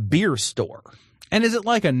to like a beer store. And is it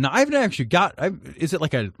like is it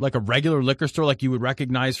like a regular liquor store like you would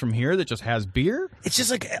recognize from here that just has beer? It's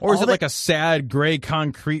just like, or is it like a sad gray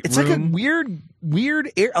concrete room? It's like a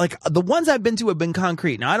weird air. Like the ones I've been to have been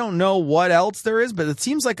concrete. Now I don't know what else there is, but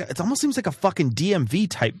it almost seems like a fucking DMV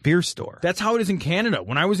type beer store. That's how it is in Canada.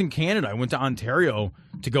 When I was in Canada, I went to Ontario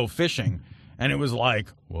to go fishing. And it was like,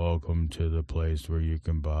 welcome to the place where you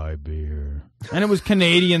can buy beer. And it was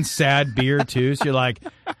Canadian sad beer too. So you're like,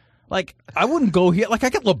 I wouldn't go here. Like, I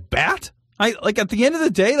get Labatt. At the end of the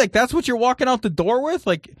day, like, that's what you're walking out the door with.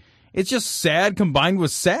 Like, it's just sad combined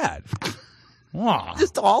with sad. Wow.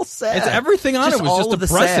 Just all sad. It's everything on it was just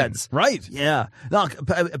depressing. Right. Yeah. No,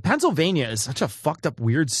 Pennsylvania is such a fucked up,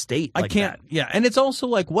 weird state. I can't. Yeah. And it's also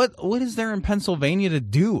like, what is there in Pennsylvania to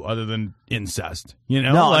do other than incest? You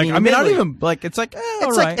know? No, I mean, not even, like, it's like,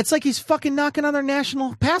 it's like he's fucking knocking on their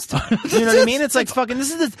national pastime. You know what I mean? It's like fucking,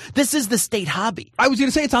 this is the state hobby. I was going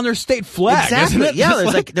to say it's on their state flag. Exactly. Isn't it?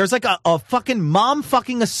 Yeah. There's like a fucking mom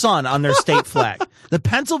fucking a son on their state flag. The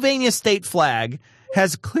Pennsylvania state flag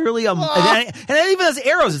has clearly and it even has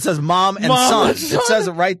arrows. It says mom and son. It says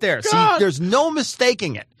it right there. So there's no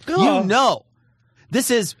mistaking it. You know. This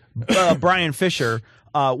is Brian Fisher.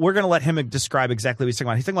 We're going to let him describe exactly what he's talking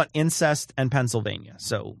about. He's talking about incest and Pennsylvania.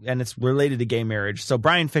 So, and it's related to gay marriage. So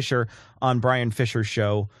Brian Fisher on Brian Fisher's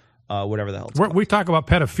show, whatever the hell it's called. We talk about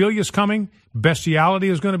pedophilia is coming. Bestiality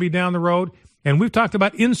is going to be down the road. And we've talked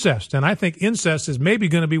about incest. And I think incest is maybe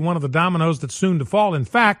going to be one of the dominoes that's soon to fall. In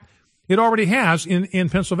fact, it already has in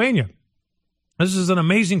Pennsylvania. This is an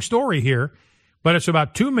amazing story here, but it's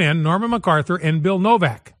about two men, Norman MacArthur and Bill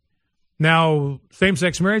Novak. Now,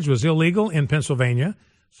 same-sex marriage was illegal in Pennsylvania,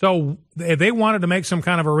 so they wanted to make some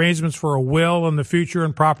kind of arrangements for a will in the future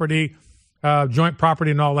and property, joint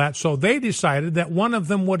property and all that, so they decided that one of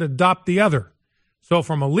them would adopt the other. So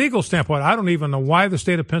from a legal standpoint, I don't even know why the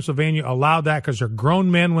state of Pennsylvania allowed that, because they're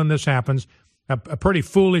grown men when this happens. Pretty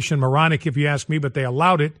foolish and moronic, if you ask me, but they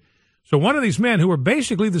allowed it. So one of these men who were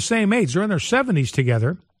basically the same age, they're in their 70s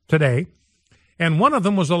together today, and one of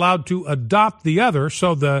them was allowed to adopt the other,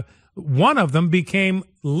 so one of them became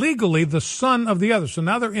legally the son of the other. So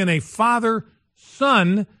now they're in a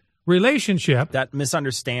father-son relationship. That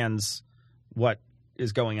misunderstands what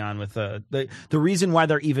is going on with the reason why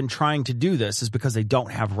they're even trying to do this is because they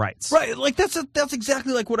don't have rights. Right. Like that's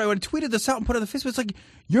exactly like what I would tweeted this out and put on the Facebook. It's like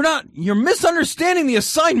you're misunderstanding the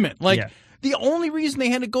assignment. Like the only reason they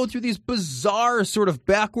had to go through these bizarre sort of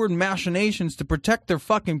backward machinations to protect their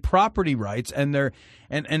fucking property rights and their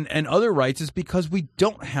and other rights is because we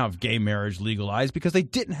don't have gay marriage legalized, because they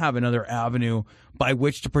didn't have another avenue by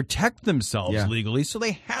which to protect themselves legally. So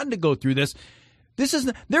they had to go through this.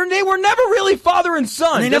 They were never really father and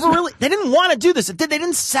son. And they didn't want to do this. They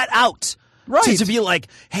didn't set out to be like,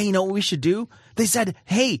 hey, you know what we should do? They said,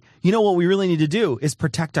 hey, you know what we really need to do is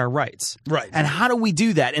protect our rights. Right. And how do we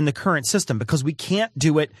do that in the current system? Because we can't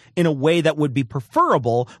do it in a way that would be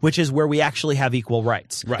preferable, which is where we actually have equal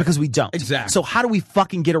rights. Right. Because we don't. Exactly. So how do we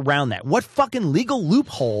fucking get around that? What fucking legal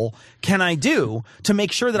loophole can I do to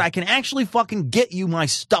make sure that I can actually fucking get you my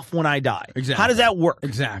stuff when I die? Exactly. How does that work?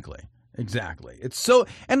 Exactly. It's so,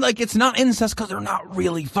 and like, it's not incest because they're not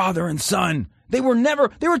really father and son. They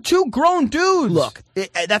were two grown dudes. Look,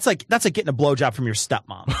 that's like getting a blowjob from your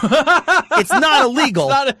stepmom. It's not illegal.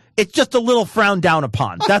 It's just a little frowned down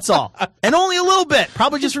upon. That's all. And only a little bit.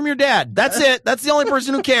 Probably just from your dad. That's it. That's the only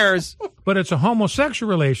person who cares. But it's a homosexual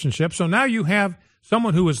relationship. So now you have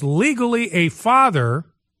someone who is legally a father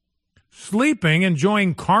sleeping,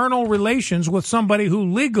 enjoying carnal relations with somebody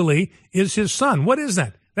who legally is his son. What is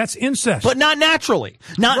that? That's incest. But not naturally.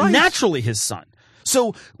 Not naturally his son.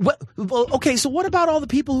 So so what about all the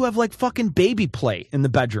people who have like fucking baby play in the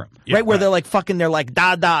bedroom, right? Where they're like fucking, they're like,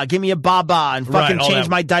 da, give me a baba and fucking change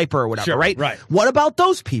my diaper or whatever, right? Right. What about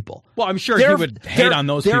those people? Well, I'm sure he would hate on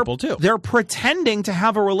those people too. They're pretending to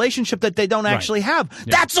have a relationship that they don't actually have.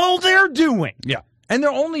 Yeah. That's all they're doing. Yeah. And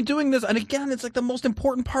they're only doing this, and again, it's like the most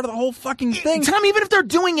important part of the whole fucking thing. Tom, even if they're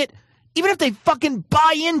doing it, even if they fucking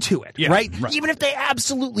buy into it, right? Even if they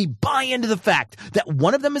absolutely buy into the fact that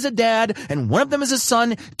one of them is a dad and one of them is a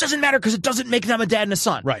son, it doesn't matter because it doesn't make them a dad and a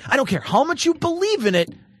son. Right. I don't care how much you believe in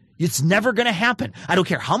it. It's never going to happen. I don't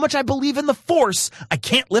care how much I believe in the Force. I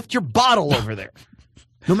can't lift your bottle over there.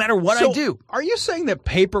 No matter what I do. Are you saying that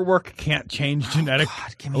paperwork can't change genetics?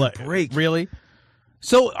 God, give me a break. Really?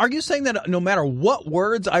 So are you saying that no matter what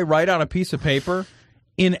words I write on a piece of paper,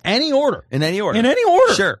 in any order,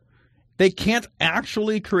 Sure. they can't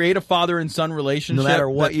actually create a father and son relationship. No matter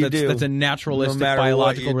what you do, that's a naturalistic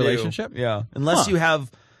biological relationship. Yeah, unless you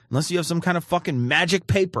have some kind of fucking magic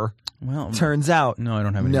paper. Well, turns out, no, I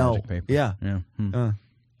don't have any magic paper. Yeah.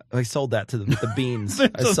 I sold that to the beans.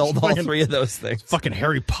 I sold all three of those things. Fucking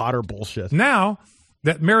Harry Potter bullshit. Now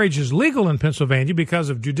that marriage is legal in Pennsylvania because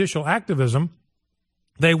of judicial activism,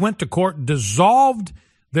 they went to court, dissolved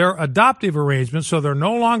their adoptive arrangements, so they're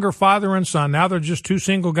no longer father and son. Now they're just two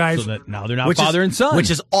single guys. So that now they're not father and son. Which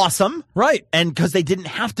is awesome. Right. And because they didn't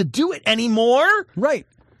have to do it anymore. Right.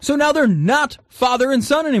 So now they're not father and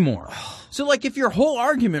son anymore. So, like, if your whole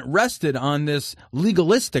argument rested on this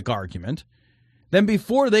legalistic argument, then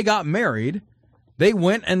before they got married, they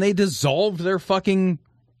went and they dissolved their fucking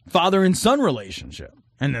father and son relationship.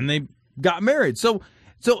 And then they got married. So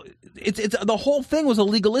it's the whole thing was a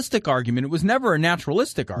legalistic argument. It was never a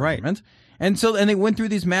naturalistic argument. Right. And they went through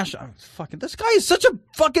these this guy is such a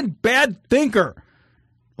fucking bad thinker.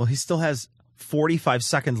 Well, he still has 45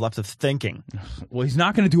 seconds left of thinking. Well, he's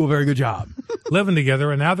not going to do a very good job. Living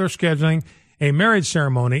together, and now they're scheduling a marriage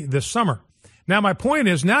ceremony this summer. Now, my point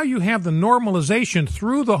is, now you have the normalization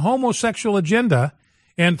through the homosexual agenda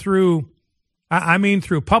and through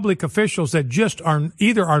public officials that just are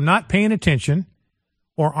not paying attention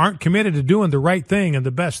or aren't committed to doing the right thing and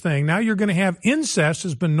the best thing. Now you're going to have incest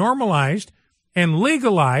has been normalized and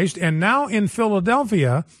legalized, and now in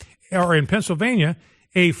Philadelphia or in Pennsylvania,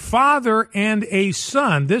 a father and a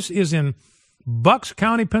son, this is in Bucks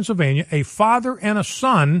County, Pennsylvania, a father and a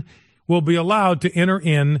son will be allowed to enter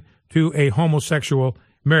into a homosexual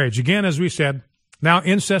marriage. Again, as we said, now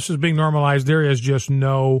incest is being normalized. There is just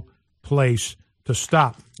no place to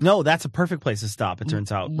stop. No, that's a perfect place to stop, it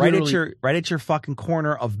turns out. Literally. Right at your fucking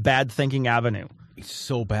corner of Bad Thinking Avenue. He's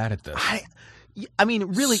so bad at this. I mean,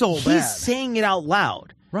 really, he's saying it out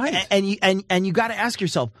loud. Right. And you got to ask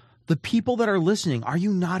yourself, the people that are listening, are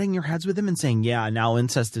you nodding your heads with him and saying, yeah, now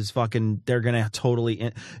incest is fucking, they're going to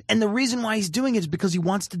totally. And the reason why he's doing it is because he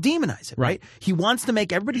wants to demonize it, right? He wants to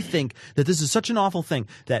make everybody think that this is such an awful thing,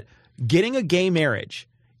 that getting a gay marriage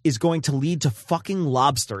is going to lead to fucking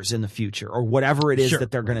lobsters in the future or whatever it is that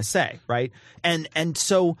they're going to say, right? And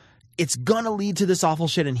so it's going to lead to this awful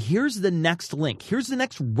shit. And here's the next link. Here's the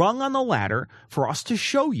next rung on the ladder for us to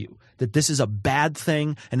show you that this is a bad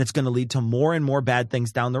thing and it's going to lead to more and more bad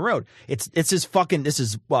things down the road. This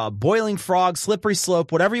is boiling frog, slippery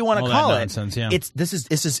slope, whatever you want to call it. Nonsense, yeah. This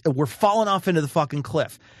is we're falling off into the fucking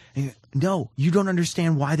cliff. And no, you don't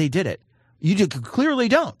understand why they did it. You clearly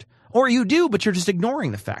don't. Or you do, but you're just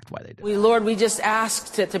ignoring the fact why they did it. Lord, we just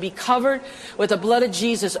ask to be covered with the blood of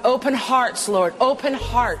Jesus. Open hearts, Lord. Open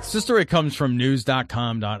hearts. This story comes from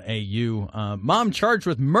news.com.au. Mom charged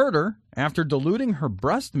with murder after diluting her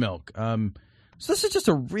breast milk. So this is just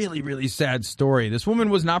a really, really sad story. This woman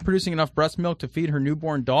was not producing enough breast milk to feed her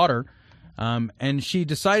newborn daughter, and she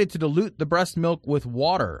decided to dilute the breast milk with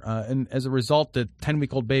water. And as a result, the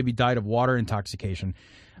 10-week-old baby died of water intoxication.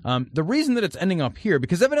 The reason that it's ending up here,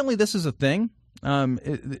 because evidently this is a thing,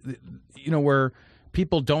 where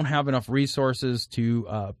people don't have enough resources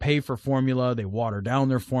to pay for formula. They water down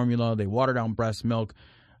their formula. They water down breast milk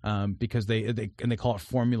because they call it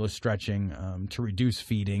formula stretching to reduce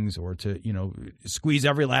feedings or to squeeze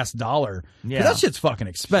every last dollar. Yeah, that shit's fucking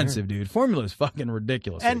expensive, dude. Formula is fucking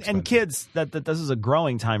ridiculous. And kids, that this is a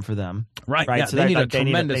growing time for them, right? Right. Yeah, So they need a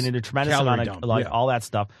tremendous amount of all that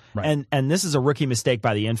stuff. Right. And this is a rookie mistake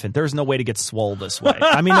by the infant. There's no way to get swole this way.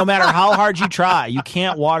 I mean, no matter how hard you try, you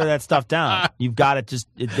can't water that stuff down. You've got to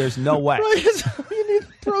there's no way. Right. You need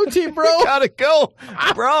protein, bro. Gotta go,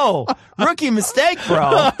 bro. Rookie mistake,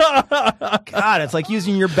 bro. God, it's like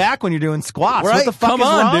using your back when you're doing squats. Right? What the fuck Come is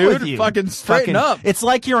on, wrong dude. with you? Fucking straighten up. It's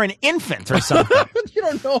like you're an infant or something. You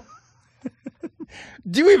don't know.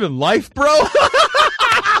 Do you even life, bro?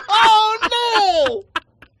 Oh, no.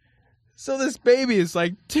 So this baby is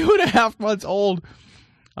like 2.5 months old.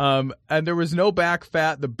 And there was no back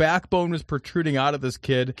fat. The backbone was protruding out of this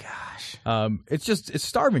kid. Gosh. It's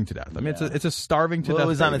starving to death. I mean, it's a starving to death. It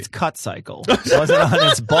was baby. on its cut cycle. It wasn't on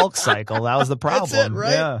its bulk cycle. That was the problem. That's it,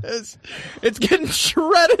 right? Yeah. It's getting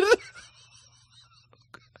shredded.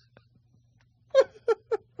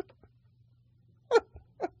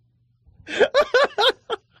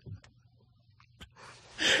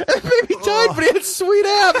 That baby died, but he had sweet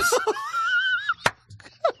abs.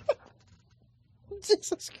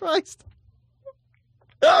 Jesus Christ.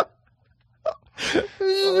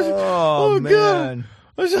 Oh man.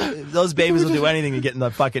 God. Those babies will do anything to get in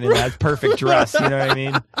the fucking in that perfect dress, you know what I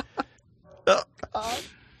mean?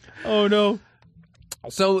 Oh no.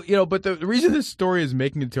 So, but the reason this story is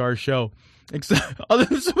making it to our show, other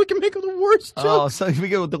than so we can make the worst jokes. Oh, so we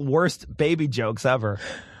get the worst baby jokes ever.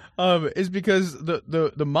 Is because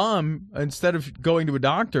the mom, instead of going to a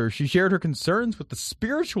doctor, she shared her concerns with the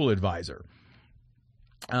spiritual advisor.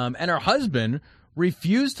 And her husband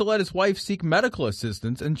refused to let his wife seek medical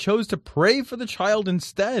assistance and chose to pray for the child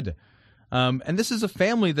instead. And this is a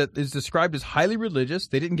family that is described as highly religious.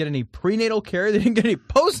 They didn't get any prenatal care. They didn't get any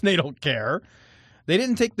postnatal care. They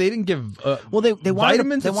didn't give they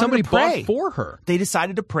vitamins that somebody to pray. bought for her. They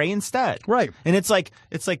decided to pray instead. Right. And it's like,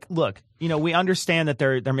 look, we understand that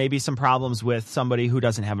there may be some problems with somebody who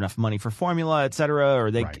doesn't have enough money for formula, et cetera,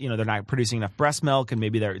 or they, they're not producing enough breast milk, and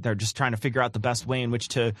maybe they're just trying to figure out the best way in which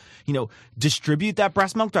to, distribute that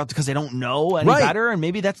breast milk because they don't know any better. And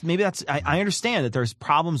maybe that's I understand that there's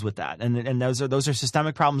problems with that, and those are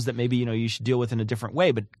systemic problems that maybe you should deal with in a different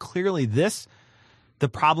way. But clearly, the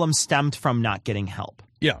problem stemmed from not getting help.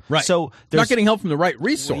 Yeah, right. So not getting help from the right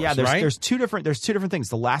resource. Yeah, there's two different things.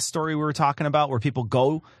 The last story we were talking about, where people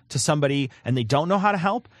go to somebody and they don't know how to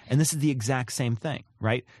help, and this is the exact same thing,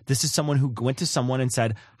 right? This is someone who went to someone and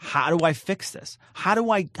said, "How do I fix this? How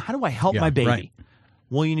do I help my baby?" Right.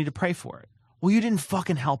 Well, you need to pray for it. Well, you didn't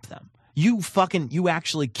fucking help them. You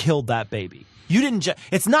actually killed that baby. You didn't.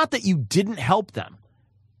 It's not that you didn't help them.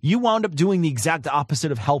 You wound up doing the exact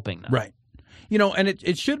opposite of helping them. Right. And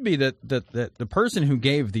it should be that the person who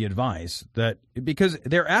gave the advice, that because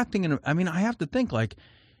they're acting in I have to think like,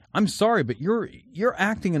 I'm sorry, but you're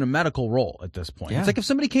acting in a medical role at this point. Yeah. It's like if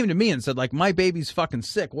somebody came to me and said like, my baby's fucking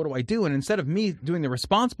sick, what do I do? And instead of me doing the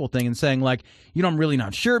responsible thing and saying like, I'm really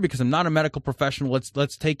not sure because I'm not a medical professional,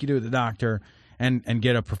 let's take you to the doctor and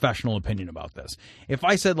get a professional opinion about this. If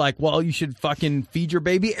I said like, well, you should fucking feed your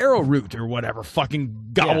baby arrowroot or whatever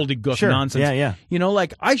fucking gobbledygook nonsense. Yeah.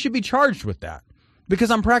 Like I should be charged with that because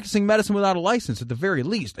I'm practicing medicine without a license at the very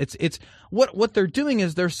least. It's what they're doing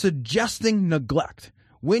is they're suggesting neglect.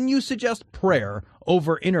 When you suggest prayer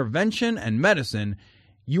over intervention and medicine,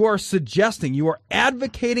 you are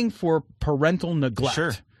advocating for parental neglect.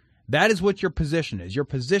 Sure. That is what your position is. Your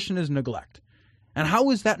position is neglect. And how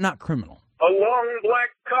is that not criminal? A long black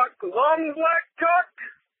cock, a long black cock,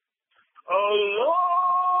 a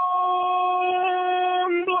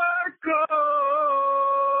long black cock.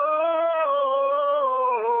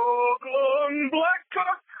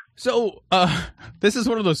 So, this is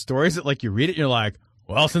one of those stories that, like, you read it and you're like,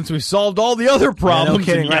 well, since we solved all the other problems. No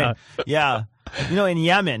kidding, right? Yeah. In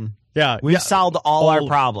Yemen, we solved all our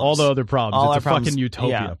problems. All the other problems. It's a fucking utopia.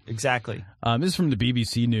 Yeah, exactly. This is from the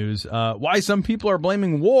BBC News. Why some people are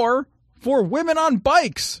blaming war for women on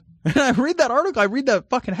bikes. And I read that article, I read that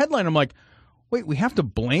fucking headline, I'm like, wait, we have to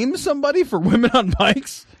blame somebody for women on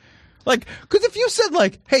bikes? Like, because if you said,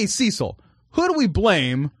 like, hey, Cecil, who do we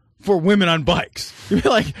blame for women on bikes? You'd be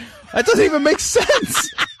like, that doesn't even make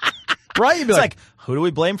sense. Right? You'd be like, who do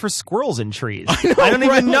we blame for squirrels in trees? I don't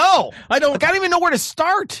even know. I don't even know where to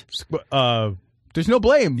start. There's no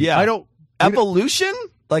blame. Yeah. Evolution?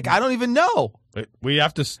 Like, I don't even know. We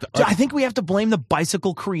have to I think we have to blame the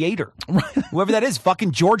bicycle creator. Whoever that is,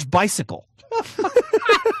 fucking George Bicycle.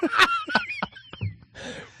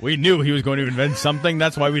 We knew he was going to invent something.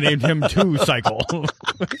 That's why we named him Two Cycle.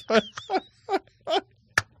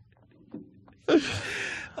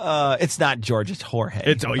 It's not George, it's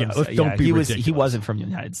Jorge. Don't be ridiculous. He wasn't from the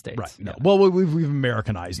United States. Right. No. Well, we've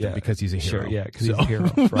Americanized him because he's a hero. Sure, because he's a hero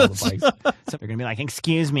for all the bikes. So they're going to be like,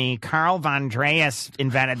 excuse me, Carl von Drees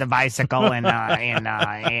invented the bicycle in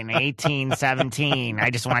 1817. I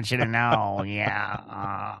just want you to know.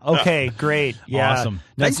 Yeah. Okay, great. Yeah. Awesome.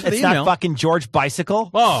 No, Thanks for the it's email. not fucking George Bicycle.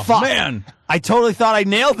 Oh, fuck. man. I totally thought I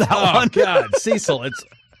nailed that one. Oh, God. Cecil, it's...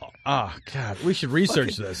 Oh, God. We should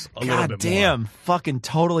research this a little bit more. God damn. Fucking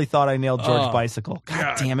totally thought I nailed George Bicycle.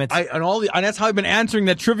 God damn it. And that's how I've been answering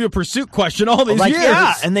that Trivial Pursuit question all these years.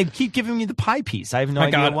 Yeah, and they keep giving me the pie piece. I have no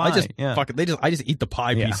idea why. I just eat the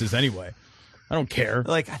pie pieces anyway. I don't care.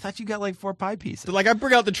 Like, I thought you got like 4 pie pieces. Like, I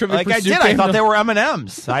bring out the Trivial Pursuit. I did. I thought they were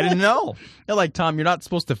M&Ms. I didn't know. They're like, Tom, you're not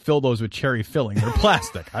supposed to fill those with cherry filling. They're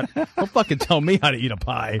plastic. Don't fucking tell me how to eat a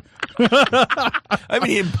pie. I've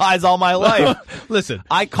been eating pies all my life. Listen.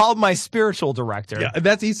 I called my spiritual director.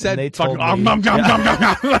 Yeah, he said, they told me.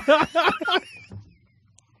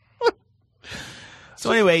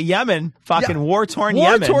 So anyway, Yemen, fucking war-torn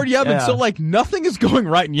Yemen. War-torn Yemen. Yeah. So, like, nothing is going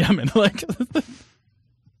right in Yemen. Like...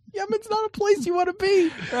 Yemen's not a place you want to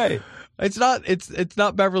be. Right. It's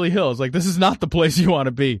not Beverly Hills. Like, this is not the place you want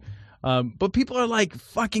to be. But people are like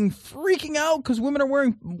fucking freaking out because women are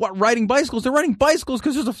riding bicycles. They're riding bicycles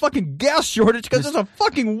because there's a fucking gas shortage because there's a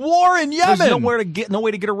fucking war in Yemen. There's no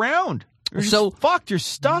way to get around. You're so fucked. You're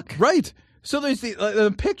stuck. Right. So there's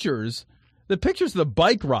the pictures. The pictures of the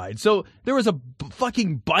bike ride. So there was a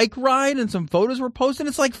fucking bike ride and some photos were posted.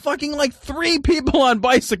 It's like fucking like 3 people on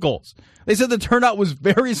bicycles. They said the turnout was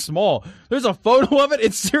very small. There's a photo of it.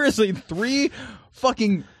 It's seriously 3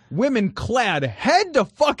 fucking women clad head to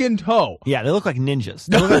fucking toe. Yeah, they look like ninjas.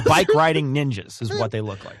 They look like bike riding ninjas is what they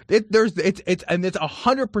look like. It's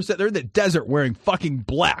 100%. They're in the desert wearing fucking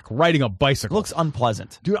black, riding a bicycle. It looks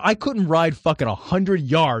unpleasant. Dude, I couldn't ride fucking 100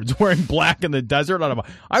 yards wearing black in the desert.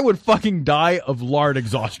 I would fucking die of lard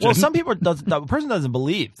exhaustion. Well, some people, the person doesn't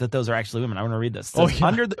believe that those are actually women. I want to read this. It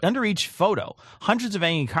says, under each photo, hundreds of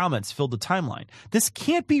angry comments filled the timeline. This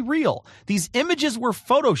can't be real. These images were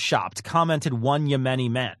photoshopped, commented one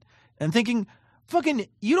Yemeni man. And thinking, fucking,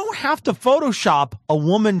 you don't have to Photoshop a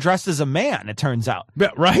woman dressed as a man, it turns out. Yeah,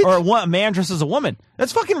 right? Or a man dressed as a woman.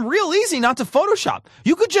 That's fucking real easy not to Photoshop.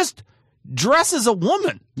 You could just dress as a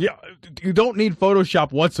woman. Yeah, you don't need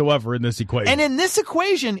Photoshop whatsoever in this equation. And in this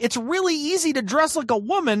equation, it's really easy to dress like a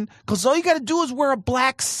woman because all you got to do is wear a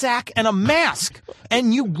black sack and a mask,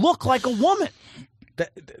 and you look like a woman.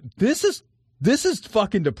 This is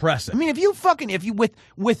fucking depressing. I mean, if you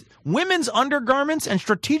with women's undergarments and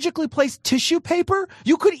strategically placed tissue paper,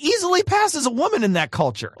 you could easily pass as a woman in that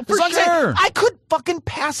culture. For sure. I could fucking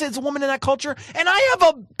pass as a woman in that culture, and I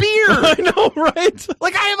have a beard. I know, right?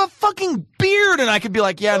 Like, I have a fucking beard, and I could be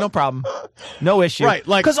like, yeah, no problem. No issue. Right,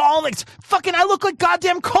 like... Because I look like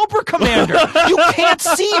goddamn Cobra Commander. You can't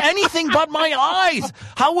see anything but my eyes.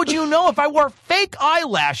 How would you know if I wore fake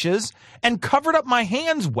eyelashes and covered up my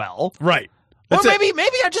hands well? Right. Or maybe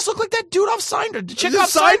I just look like that dude off Seinfeld. The chick off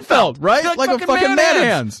Seinfeld, right? Like a fucking man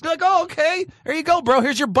hands. Be like, oh, okay. There you go, bro.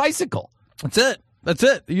 Here's your bicycle. That's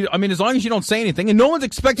it. I mean, as long as you don't say anything, and no one's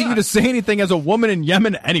expecting you to say anything as a woman in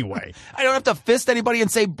Yemen anyway. I don't have to fist anybody and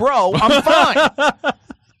say, bro, I'm fine.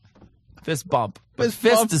 Fist bump.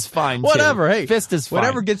 Fist is fine, whatever, too. Hey. Fist is fine.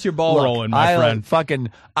 Whatever gets your ball rolling, my friend.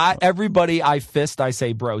 Everybody I fist, I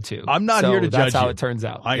say bro to. I'm not here to judge you. That's how it turns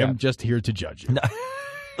out. I am just here to judge you.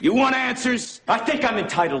 You want answers? I think I'm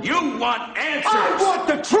entitled. You want answers? I want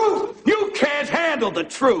the truth! You can't handle the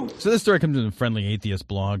truth! So this story comes in the Friendly Atheist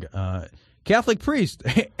blog. Catholic priest,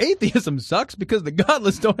 atheism sucks because the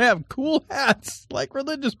godless don't have cool hats like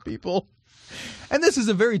religious people. And this is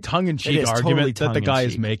a very tongue-in-cheek argument that the guy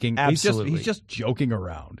is making. Absolutely. He's just joking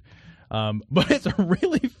around. But it's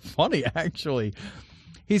really funny, actually.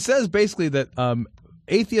 He says basically that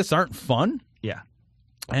atheists aren't fun. Yeah.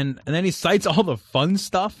 And then he cites all the fun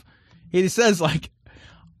stuff. He says, like,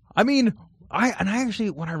 I mean, I actually,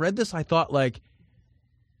 when I read this, I thought, like,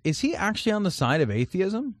 is he actually on the side of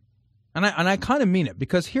atheism? And I kind of mean it,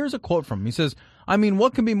 because here's a quote from him. He says, I mean,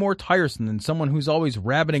 what can be more tiresome than someone who's always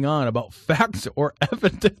rabbiting on about facts or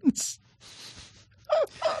evidence?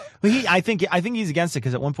 Well, I think he's against it,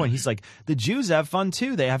 because at one point he's like, the Jews have fun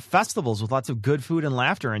too. They have festivals with lots of good food and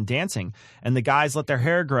laughter and dancing, and the guys let their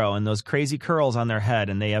hair grow and those crazy curls on their head,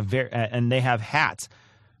 and they have hats,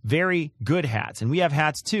 very good hats, and we have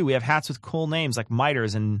hats too. We have hats with cool names like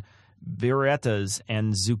miters and birrettas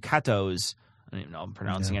and zuccatos. I don't even know if I'm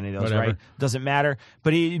pronouncing any of those whatever. right. Doesn't matter.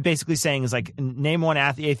 But he basically saying is like, name one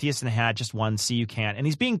atheist in a hat, just one. See, you can't. And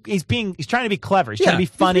he's trying to be clever. He's trying to be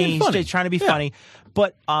funny. He's trying to be funny.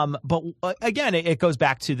 But again, it goes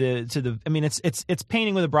back to the. I mean, it's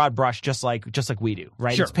painting with a broad brush, just like we do,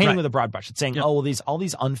 right? Sure, it's painting right. with a broad brush. It's saying, oh, well, all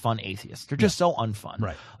these unfun atheists, they're just so unfun.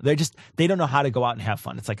 Right. They don't know how to go out and have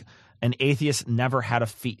fun. It's like, an atheist never had a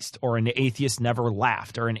feast, or an atheist never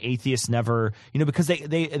laughed, or an atheist never, because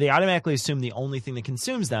they automatically assume the only thing that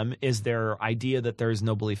consumes them is their idea that there is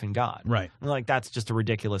no belief in God. Right. And like, that's just a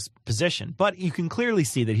ridiculous position. But you can clearly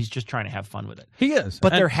see that he's just trying to have fun with it. He is.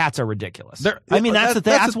 But their hats are ridiculous.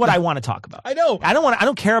 That's what I want to talk about. I know. I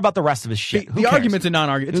don't care about the rest of his shit. The argument's a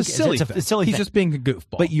non-argument. It's a silly thing. It's a silly He's thing. just being a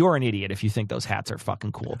goofball. But you're an idiot if you think those hats are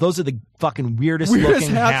fucking cool. Those are the fucking weirdest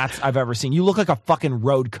looking hats I've ever seen. You look like a fucking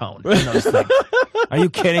road cone in those things. Are you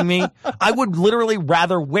kidding me? I would literally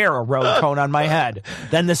rather wear a road cone on my head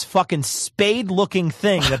than this fucking spade-looking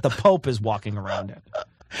thing that the Pope is walking around in.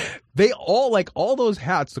 They all, like, all those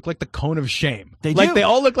hats look like the cone of shame. They like, do. They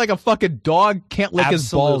all look like a fucking dog can't lick his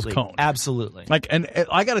balls cone. Absolutely. Like, and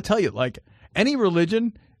I gotta tell you, like, any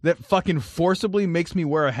religion that fucking forcibly makes me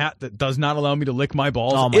wear a hat that does not allow me to lick my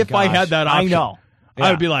balls, I had that option, I know. Yeah.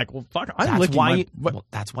 I would be like, well, fuck, I'm licking my...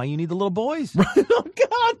 That's why you need the little boys. Oh,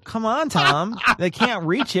 God. Come on, Tom. They can't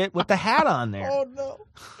reach it with the hat on there. Oh, no.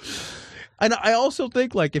 And I also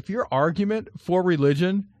think, like, if your argument for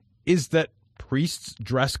religion is that priests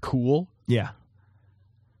dress cool... Yeah.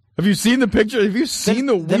 Have you seen the picture? Have you seen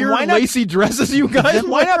the weird lacy dresses you guys Then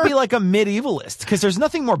why wear? not be like a medievalist? Because there's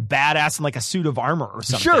nothing more badass than like a suit of armor or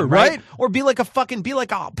something. Sure, right? Or be like a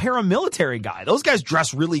paramilitary guy. Those guys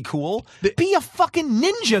dress really cool. Be a fucking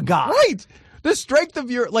ninja guy. Right. The strength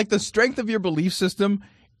of your belief system,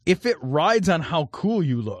 if it rides on how cool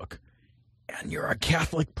you look, and you're a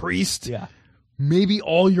Catholic priest, maybe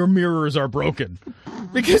all your mirrors are broken.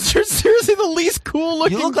 Because you're seriously the least cool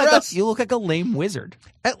looking dress. You look like a lame wizard.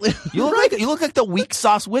 You look like the weak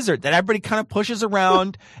sauce wizard that everybody kind of pushes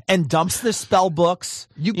around and dumps their spell books.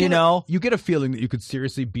 You get a feeling that you could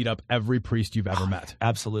seriously beat up every priest you've ever met.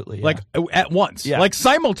 Absolutely. Yeah. Like at once. Yeah. Like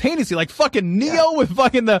simultaneously, like fucking Neo with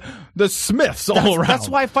fucking the Smiths all around. That's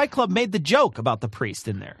why Fight Club made the joke about the priest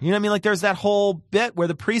in there. You know what I mean? Like there's that whole bit where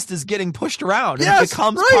the priest is getting pushed around and it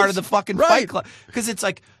becomes part of the fucking Fight Club. Because it's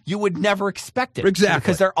like, you would never expect it. Exactly.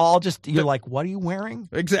 Because they're all just, you're like, what are you wearing?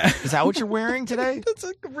 Exactly. Is that what you're wearing today? That's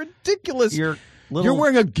like ridiculous. You're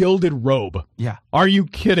wearing a gilded robe. Yeah. Are you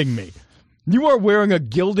kidding me? You are wearing a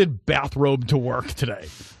gilded bathrobe to work today.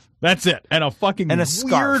 That's it. And a fucking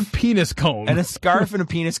scarf. Weird penis cone. And a scarf and a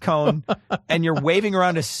penis cone. And you're waving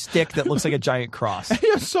around a stick that looks like a giant cross. And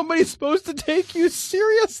if somebody's supposed to take you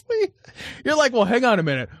seriously, you're like, well, hang on a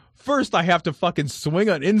minute. First, I have to fucking swing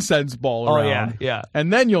an incense ball around. Oh, yeah.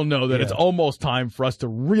 And then you'll know that it's almost time for us to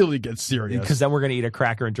really get serious. Because then we're going to eat a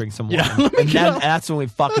cracker and drink some wine. Yeah, and then that's when we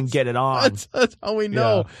fucking get it on. That's how we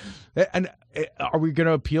know. Yeah. And are we going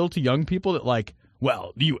to appeal to young people that, like,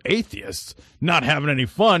 well, you atheists not having any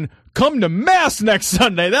fun, come to Mass next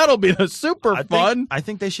Sunday. That'll be the super fun. I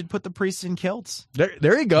think they should put the priests in kilts.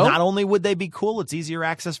 There you go. Not only would they be cool, it's easier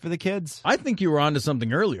access for the kids. I think you were onto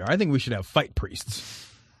something earlier. I think we should have fight priests.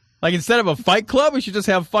 Like, instead of a fight club, we should just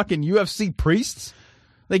have fucking UFC priests.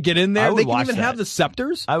 They get in there. They can even have the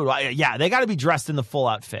scepters. Yeah, they got to be dressed in the full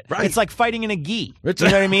outfit. Right. It's like fighting in a gi. You know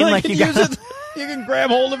what I mean? Like you can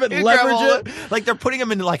grab hold of it and leverage it. Like they're putting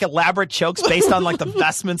them in like elaborate chokes based on like the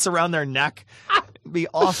vestments around their neck. It'd be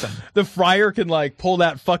awesome. The friar can like pull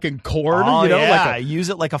that fucking cord. Oh, you know, yeah. Use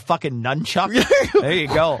it like a fucking nunchuck. There you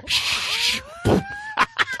go.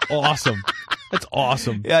 Awesome. That's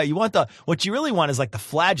awesome. Yeah, what you really want is like the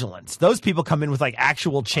flagellants. Those people come in with like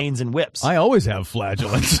actual chains and whips. I always have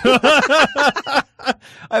flagellants. I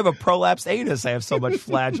have a prolapsed anus. I have so much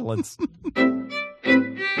flagellants.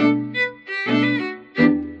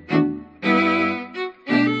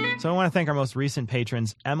 So I want to thank our most recent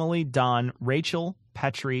patrons, Emily, Don, Rachel,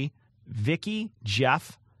 Petrie, Vicky,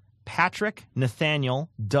 Jeff, Patrick, Nathaniel,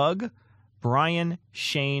 Doug, Brian,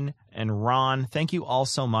 Shane, and Ron. Thank you all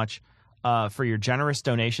so much for your generous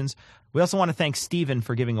donations. We also want to thank Steven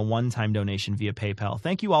for giving a one-time donation via PayPal.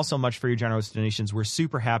 Thank you all so much for your generous donations. We're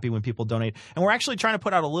super happy when people donate. And we're actually trying to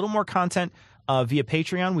put out a little more content via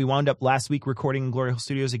Patreon. We wound up last week recording in Glory Hole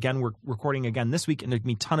Studios. Again, we're recording again this week, and there's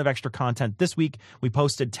going to be a ton of extra content this week. We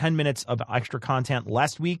posted 10 minutes of extra content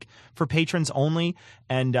last week for patrons only,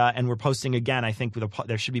 and we're posting again. I think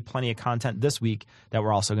there should be plenty of content this week that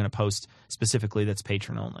we're also going to post specifically that's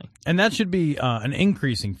patron only. And that should be an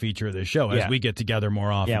increasing feature of the show. As we get together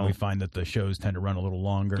more often, we find that the shows tend to run a little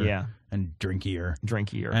longer and drinkier.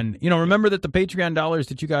 And, remember that the Patreon dollars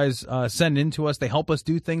that you guys send in to us, they help us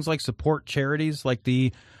do things like support charities. Like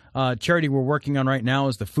the charity we're working on right now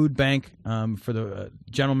is the food bank for the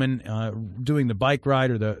gentleman doing the bike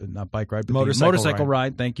ride, or not bike ride, but motorcycle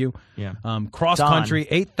ride. Thank you. Yeah. Cross country,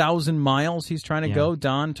 8,000 miles he's trying to go,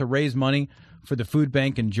 Don, to raise money for the food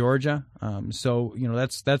bank in Georgia. So,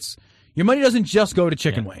 that's your money doesn't just go to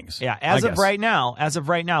chicken wings. Yeah, as of right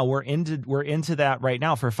now, we're into that right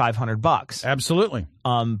now for $500. Absolutely.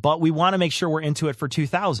 But we want to make sure we're into it for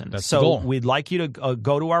 2,000. That's the goal. We'd like you to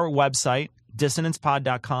go to our website,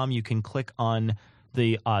 dissonancepod.com. You can click on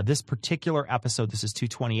the this particular episode. This is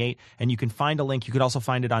 228, and you can find a link. You could also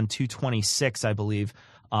find it on 226, I believe.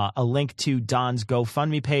 A link to Don's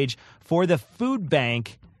GoFundMe page for the food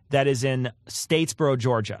bank that is in Statesboro,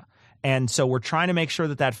 Georgia. And so we're trying to make sure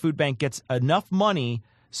that food bank gets enough money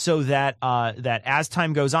so that that as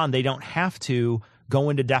time goes on, they don't have to go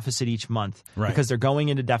into deficit each month. Right. Because they're going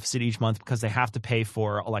into deficit each month because they have to pay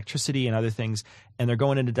for electricity and other things, and they're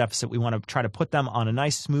going into deficit. We want to try to put them on a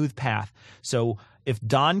nice, smooth path. So if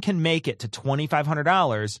Don can make it to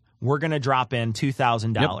 $2,500, we're going to drop in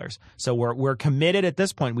 $2,000. Yep. So we're committed at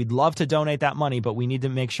this point. We'd love to donate that money, but we need to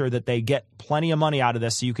make sure that they get plenty of money out of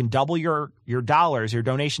this. So you can double your dollars, your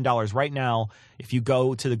donation dollars right now if you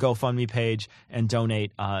go to the GoFundMe page and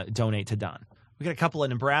donate to Don. We got a couple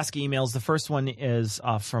of Nebraska emails. The first one is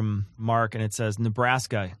from Mark, and it says,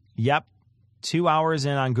 Nebraska, yep. 2 hours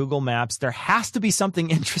in on Google Maps. There has to be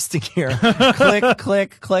something interesting here. Click,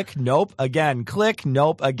 click, click. Nope. Again. Click.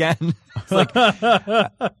 Nope. Again. It's like,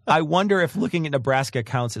 I wonder if looking at Nebraska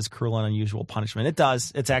counts as cruel and unusual punishment. It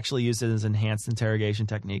does. It's actually used as an enhanced interrogation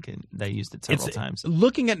technique, and they used it several times.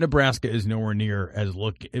 Looking at Nebraska is nowhere near as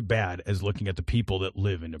bad as looking at the people that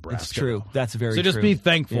live in Nebraska. It's true. That's very true. So just be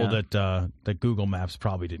thankful that Google Maps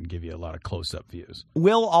probably didn't give you a lot of close-up views.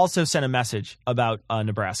 Will also sent a message about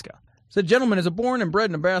Nebraska. Said, gentlemen, as a born and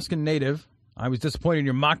bred Nebraskan native, I was disappointed in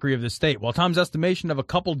your mockery of the state. While Tom's estimation of a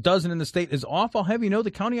couple dozen in the state is off, I'll have you know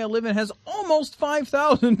the county I live in has almost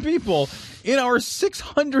 5,000 people in our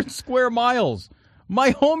 600 square miles.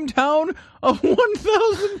 My hometown of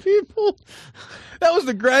 1,000 people. That was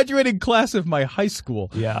the graduating class of my high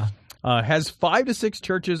school. Yeah. Has 5 to 6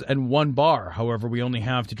 churches and 1 bar. However, we only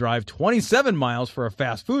have to drive 27 miles for a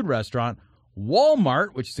fast food restaurant,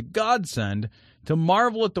 Walmart, which is a godsend, to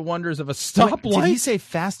marvel at the wonders of a stoplight. Did he say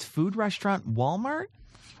fast food restaurant Walmart?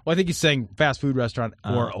 Well, I think he's saying fast food restaurant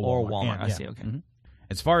or Walmart. Yeah, I see, okay. Mm-hmm.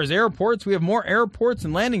 As far as airports, we have more airports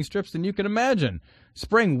and landing strips than you can imagine.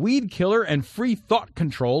 Spraying weed killer and free thought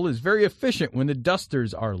control is very efficient when the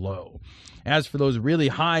dusters are low. As for those really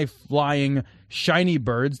high-flying, shiny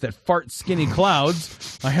birds that fart skinny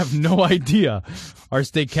clouds, I have no idea. Our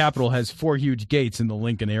state capital has 4 huge gates in the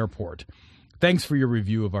Lincoln Airport. Thanks for your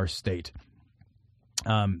review of our state.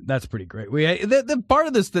 That's pretty great. The part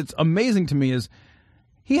of this that's amazing to me is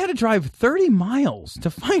he had to drive 30 miles to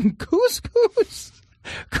find couscous.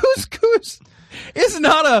 Couscous is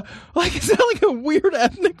not like a weird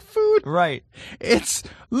ethnic food. Right. It's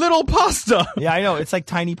little pasta. Yeah, I know. It's like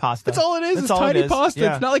tiny pasta. That's all it is. It's tiny pasta.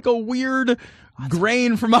 Yeah. It's not like a weird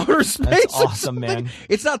grain from outer space. That's awesome, man.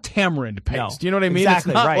 It's not tamarind paste. No, you know what I mean?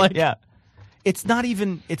 Exactly. It's not right. Yeah. It's not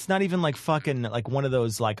even like fucking like one of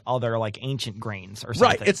those like other like ancient grains or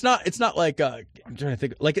something. Right. It's not like I'm trying to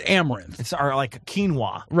think like amaranth. It's or like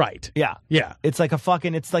quinoa. Right. Yeah. Yeah. It's like a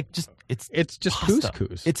fucking it's just pasta.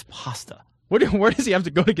 Couscous. It's pasta. Where does he have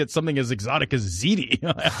to go to get something as exotic as ziti?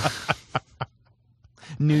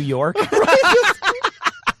 New York.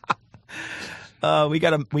 We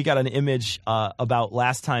got an image about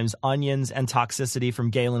last time's onions and toxicity from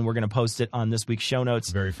Galen. We're going to post it on this week's show notes.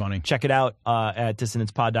 Very funny. Check it out at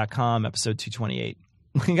dissonancepod.com, episode 228.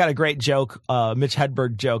 We got a great joke, Mitch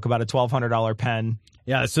Hedberg joke about a $1,200 pen.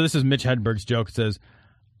 Yeah, so this is Mitch Hedberg's joke. It says,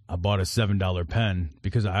 I bought a $7 pen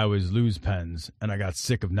because I always lose pens, and I got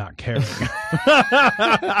sick of not caring.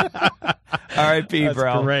 R.I.P.,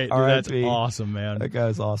 bro. Great. Dude, that's awesome, man. That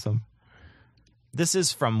guy's awesome. This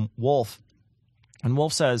is from Wolf. And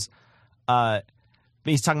Wolf says,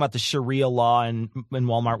 he's talking about the Sharia law in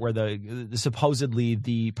Walmart where the supposedly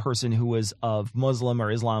the person who was of Muslim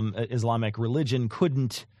or Islamic religion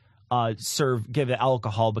couldn't give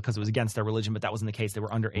alcohol because it was against their religion, but that wasn't the case. They were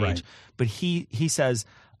underage. Right. But he says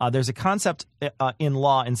there's a concept in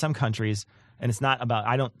law in some countries, and it's not about –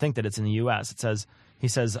 I don't think that it's in the U.S. He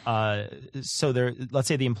says, let's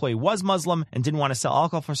say the employee was Muslim and didn't want to sell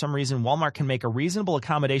alcohol for some reason. Walmart can make a reasonable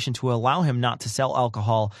accommodation to allow him not to sell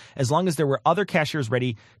alcohol as long as there were other cashiers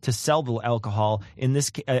ready to sell the alcohol. In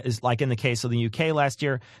this, like in the case of the UK last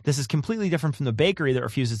year, this is completely different from the bakery that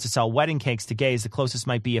refuses to sell wedding cakes to gays. The closest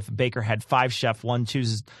might be if a baker had 5 chefs, one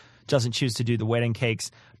doesn't choose to do the wedding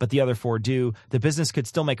cakes, but the other 4 do. The business could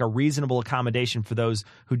still make a reasonable accommodation for those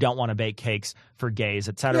who don't want to bake cakes for gays,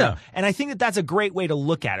 et cetera. Yeah. And I think that that's a great way to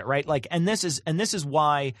look at it, right? Like, and this is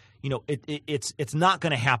why, you know, it's not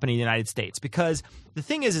going to happen in the United States, because the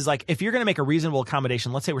thing is like, if you're going to make a reasonable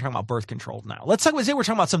accommodation, let's say we're talking about birth control now. Say we're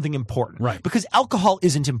talking about something important, right? Because alcohol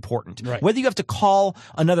isn't important. Right. Whether you have to call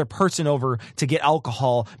another person over to get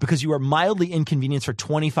alcohol because you are mildly inconvenienced for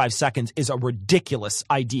 25 seconds is a ridiculous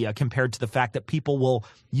idea compared to the fact that people will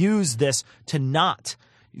use this to not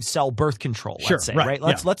sell birth control. Let's say, right?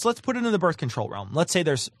 Let's put it in the birth control realm. Let's say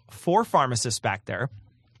there's 4 pharmacists back there.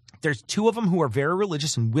 There's 2 of them who are very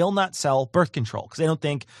religious and will not sell birth control because they don't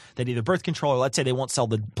think that either birth control or let's say they won't sell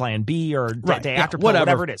the Plan B or day after pill,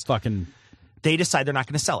 whatever it is. They decide they're not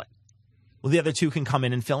going to sell it. Well, the other 2 can come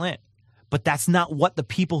in and fill in. But that's not what the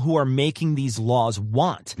people who are making these laws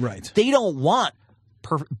want. Right. They don't want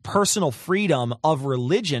personal freedom of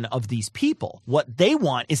religion of these people. What they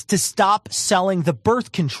want is to stop selling the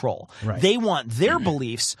birth control. Right. They want their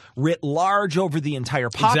beliefs writ large over the entire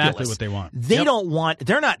populace. Exactly what they want. They don't want.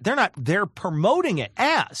 They're promoting it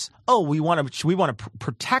as, we want to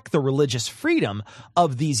protect the religious freedom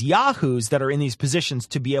of these yahoos that are in these positions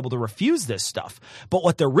to be able to refuse this stuff. But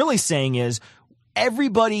what they're really saying is,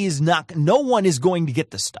 no one is going to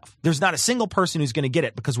get this stuff. There's not a single person who's going to get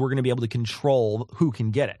it because we're going to be able to control who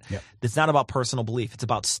can get it. Yep. It's not about personal belief. It's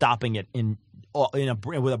about stopping it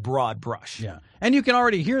with a broad brush. Yeah. And you can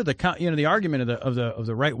already hear the argument of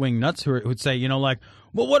the right-wing nuts who would say, well,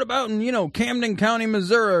 what about in, Camden County,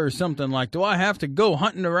 Missouri or something? Like, do I have to go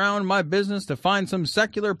hunting around my business to find some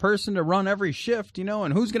secular person to run every shift,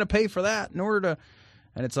 and who's going to pay for that in order to...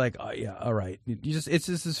 And it's like, oh, yeah, all right. It's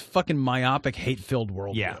just this fucking myopic, hate-filled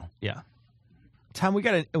world. Yeah, yeah. Tom, we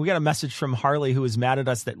got a message from Harley who was mad at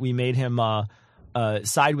us that we made him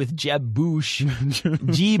side with Jeb Bush,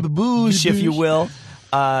 Jeb Bush, if you will.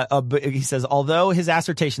 He says, although his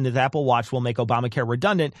assertion that the Apple Watch will make Obamacare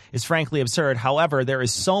redundant is frankly absurd. However, there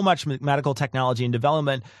is so much medical technology and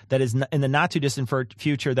development that is in the not-too-distant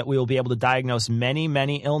future that we will be able to diagnose many,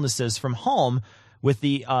 many illnesses from home with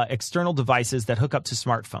the external devices that hook up to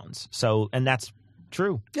smartphones. And that's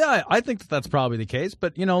true. Yeah, I think that's probably the case.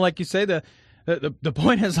 But, like you say, the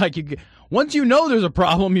point is, like, once you know there's a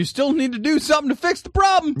problem, you still need to do something to fix the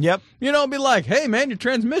problem. Yep. Be like, hey, man, your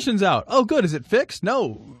transmission's out. Oh, good. Is it fixed?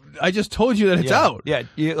 No. I just told you that it's out. Yeah,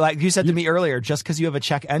 like you said to me earlier, just because you have a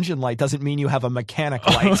check engine light doesn't mean you have a mechanic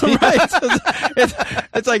light. Right.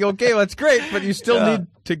 It's like, okay, well, that's great, but you still need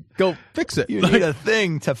to go fix it. You need a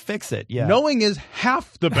thing to fix it. Yeah. Knowing is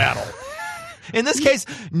half the battle. In this case,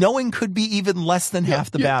 knowing could be even less than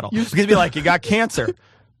half the battle. Because you'd be like, you got cancer.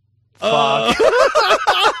 Fuck.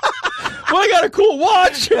 Well, I got a cool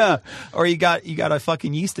watch. Yeah. Or you got a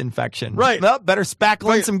fucking yeast infection. Right. Well, better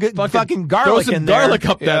spackle in some good fucking garlic in there. Garlic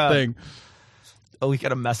up that thing. Oh, we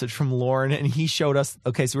got a message from Lauren, and he showed us.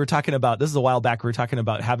 Okay, so we were talking about, this is a while back, we were talking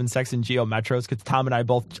about having sex in Geo Metros, because Tom and I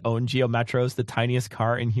both own Geo Metros, the tiniest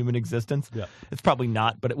car in human existence. Yeah. It's probably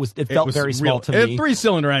not, but it felt very small to me. A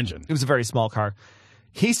 3-cylinder engine. It was a very small car.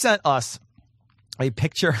 He sent us a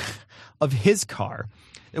picture of his car.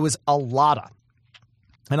 It was a Lada.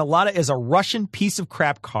 And a Lada is a Russian piece of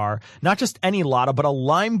crap car, not just any Lada, but a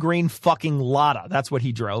lime green fucking Lada. That's what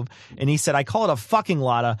he drove. And he said, I call it a fucking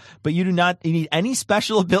Lada, but you need any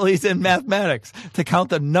special abilities in mathematics to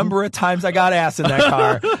count the number of times I got ass in that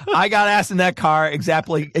car. I got ass in that car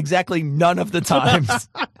exactly none of the times.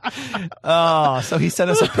 So he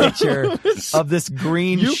sent us a picture of this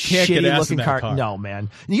green shitty looking car. No, man.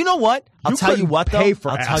 You know what? I'll tell you what though.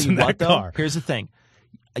 Here's the thing.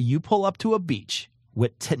 You pull up to a beach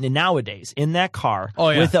nowadays in that car Oh,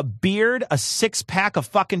 yeah. with a beard, a 6-pack of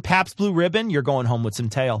fucking Pabst Blue Ribbon, you're going home with some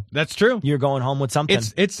tail. That's true. You're going home with something.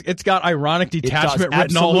 It's got ironic detachment It does,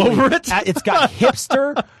 written all absolutely. over it. It's got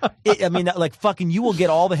hipster. I mean, like fucking, you will get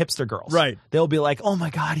all the hipster girls. Right. They'll be like, oh my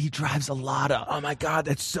God, he drives a Lada. Oh my God,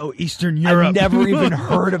 that's so Eastern Europe. I've never even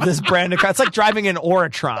heard of this brand of car. It's like driving an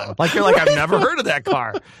Oratron. Like you're like, I've never heard of that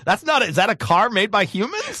car. Is that a car made by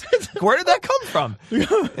humans? Where did that come from?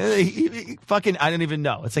 Fucking, I don't even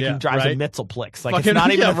know. It's like he drives a Mitzelplex. Like it's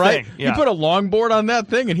not even a thing. Yeah. You put a longboard on that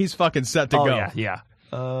thing and he's fucking set to go. Yeah.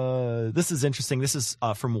 This is interesting. This is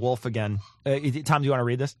from Wolf again. Tom, do you want to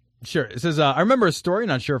read this? Sure. It says, I remember a story,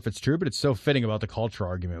 not sure if it's true, but it's so fitting about the culture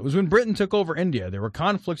argument. It was when Britain took over India. There were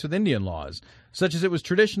conflicts with Indian laws, such as it was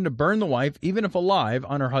tradition to burn the wife, even if alive,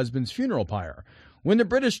 on her husband's funeral pyre. When the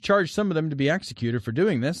British charged some of them to be executed for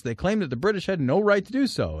doing this, they claimed that the British had no right to do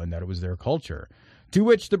so and that it was their culture. To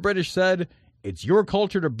which the British said, it's your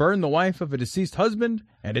culture to burn the wife of a deceased husband,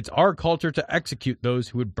 and it's our culture to execute those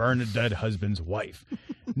who would burn a dead husband's wife.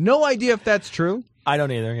 No idea if that's true. I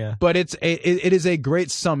don't either, yeah. But it is a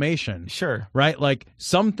great summation. Sure. Right? Like,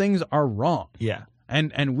 some things are wrong. Yeah.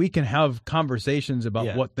 And we can have conversations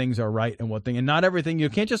about what things are right and and not everything. You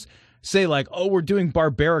can't just say like, oh, we're doing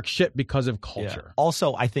barbaric shit because of culture. Yeah.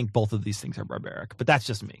 Also, I think both of these things are barbaric, but that's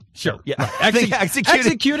just me. Sure. So, yeah. Right.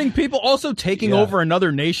 Executing people, also taking over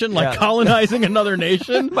another nation, like colonizing another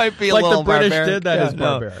nation. Might be a like little the British barbaric. did. That is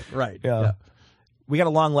barbaric. Right. Yeah. We got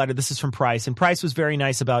a long letter. This is from Price, and Price was very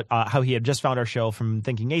nice about how he had just found our show from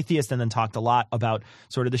Thinking Atheist and then talked a lot about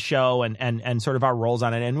sort of the show and sort of our roles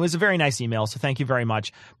on it, and it was a very nice email, so thank you very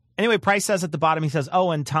much. Anyway, Price says at the bottom, he says,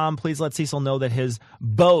 oh, and Tom, please let Cecil know that his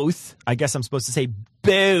both, I guess I'm supposed to say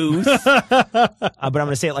both, but I'm going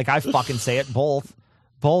to say it like I fucking say it, both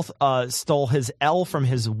stole his L from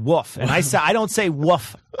his woof. And I don't say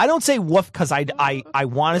woof. I don't say woof because I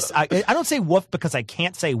want to. I don't say woof because I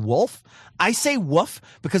can't say wolf. I say woof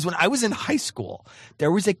because when I was in high school,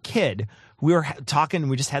 there was a kid. We were talking, and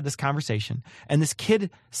we just had this conversation, and this kid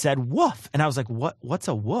said woof, and I was like, what's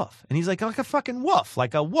a woof? And he's like a fucking woof,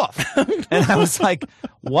 like a woof. And I was like,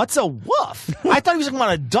 what's a woof? I thought he was talking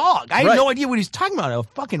about a dog. I had no idea what he was talking about, a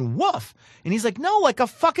fucking woof. And he's like, no, like a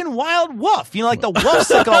fucking wild woof. You know, like the wolves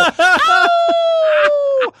that go,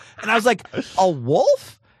 ow! And I was like, a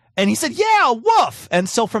wolf? And he said, yeah, a woof. And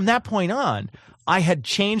so from that point on, I had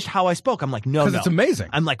changed how I spoke. I'm like, no, it's amazing.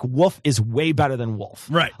 I'm like, woof is way better than wolf.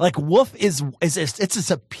 Right. Like woof it's a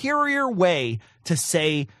superior way to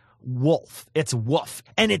say wolf. It's woof.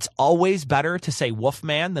 And it's always better to say wolf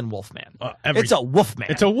man than wolf man. It's a woof man.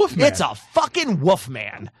 It's a woof man. It's a fucking woof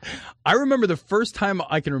man. I remember the first time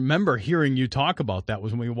I can remember hearing you talk about that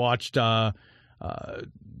was when we watched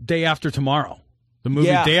Day After Tomorrow. The movie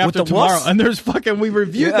Day After Tomorrow. Woofs? And there's we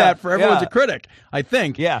reviewed that for Everyone's a Critic, I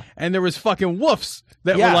think. Yeah. And there was fucking woofs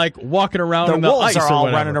that were like walking around in the wolves ice are all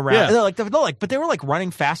or running around. Yeah. But they were like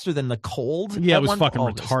running faster than the cold. Yeah, it was fucking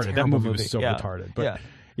retarded. That movie was so Yeah. retarded. But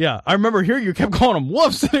yeah, I remember hearing you kept calling them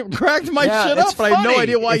woofs and it cracked my shit it's up, but I had no funny.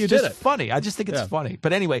 idea why you did it. It's just funny. I just think it's funny.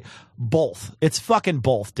 But anyway, both. It's fucking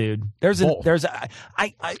both, dude. Damn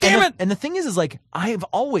it. And the thing is like, I have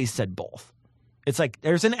always said both. It's like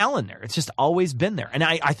there's an L in there. It's just always been there. And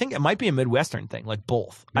I think it might be a Midwestern thing, like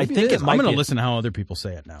both. Maybe I think it might I'm going be to listen to how other people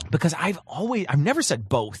say it now. Because I've never said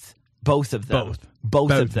both. Both of them.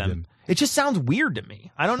 Both of them. It just sounds weird to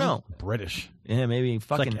me. I don't know. British. Yeah, maybe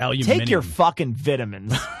fucking like take your fucking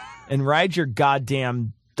vitamins and ride your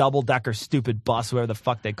goddamn double-decker stupid bus, whatever the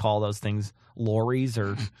fuck they call those things. Lorries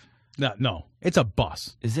or No. It's a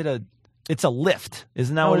bus. It's a lift.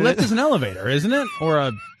 Isn't that what it lift is? is an elevator, isn't it? Or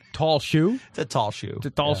a tall shoe? It's a tall shoe. It's a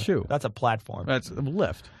tall shoe. That's a platform. That's a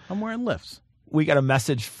lift. I'm wearing lifts. We got a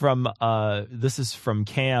message from, this is from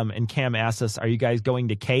Cam, and Cam asked us, are you guys going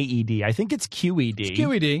to KED? I think it's QED. It's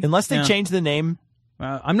QED. Unless they change the name.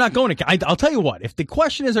 I'm not going to. I'll tell you what. If the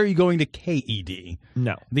question is, are you going to KED?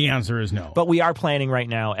 No. The answer is no. But we are planning right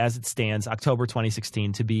now, as it stands, October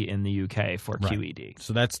 2016, to be in the UK for QED.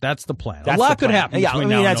 So that's the plan. That's a lot could happen. Yeah, between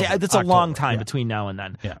now and that's a long time between now and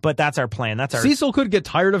then. Yeah. But that's our plan. That's our. Cecil could get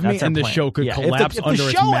tired of me, and the show could collapse if under the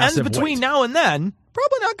its show massive ends between weight. now and then.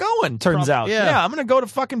 Probably not going, turns out. Yeah. I'm going to go to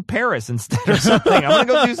fucking Paris instead or something. I'm going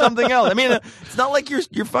to go do something else. I mean, it's not like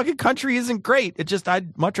your fucking country isn't great. It's just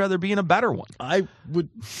I'd much rather be in a better one. I would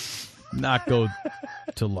not go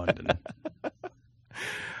to London.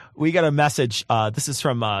 We got a message. This is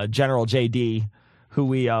from General JD, who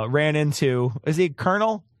we ran into. Is he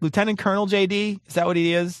Colonel? Lieutenant Colonel JD? Is that what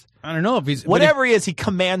he is? I don't know if he's... Whatever he is, he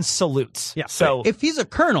commands salutes. Yeah. So if he's a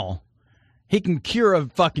colonel... he can cure a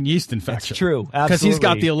fucking yeast infection. That's true. Because he's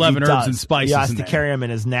got the 11 herbs and spices. He has in to there. carry them in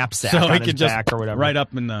his knapsack so on he his can just back or whatever. Right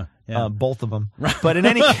up in the both of them. But in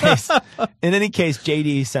any case,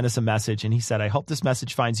 JD sent us a message and he said, "I hope this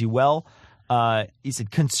message finds you well." He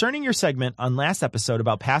said, concerning your segment on last episode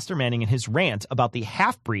about Pastor Manning and his rant about the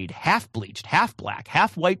half-breed, half-bleached, half-black,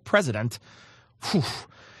 half-white president,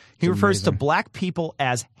 he refers to black people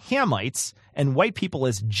as Hamites and white people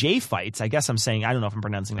as Japhites. I guess I'm saying, I don't know if I'm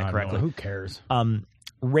pronouncing that correctly. Who cares?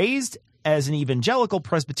 Raised as an evangelical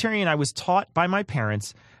Presbyterian, I was taught by my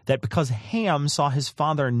parents that because Ham saw his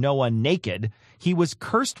father Noah naked, he was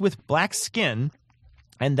cursed with black skin,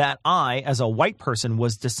 and that I, as a white person,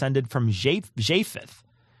 was descended from Japheth.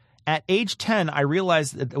 At age 10, I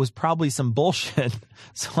realized that it was probably some bullshit,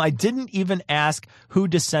 so I didn't even ask who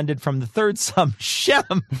descended from the third son, Shem.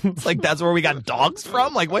 It's like, that's where we got dogs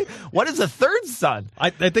from? Like, wait, what is a third son?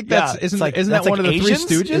 I think that's, isn't that one of the Asians?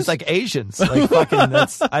 Three Stooges? It's like Asians. Like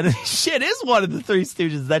fucking, shit is one of the Three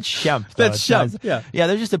Stooges. That's Shemp. That's Shemp, yeah. Yeah,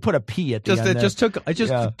 they're just to put a P at the end. It just took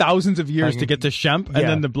thousands of years to get to Shemp, and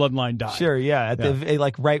then the bloodline died. Sure, yeah.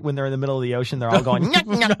 Like right when they're in the middle of the ocean, they're all going, nyah,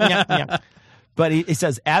 nyah, nyah, nyah. But he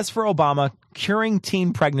says, as for Obama curing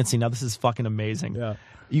teen pregnancy, now this is fucking amazing. Yeah.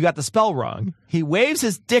 You got the spell wrong. He waves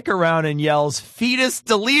his dick around and yells, fetus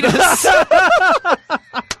deletus.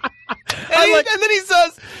 and then he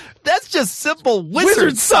says, that's just simple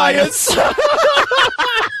wizard science.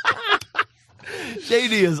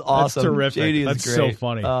 JD is awesome. That's terrific. JD is That's great. So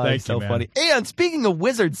funny. Thank you, so man. funny. And speaking of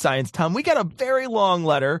wizard science, Tom, we got a very long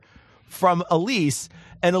letter from Elise.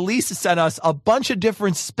 And Elise sent us a bunch of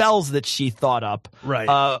different spells that she thought up. Right.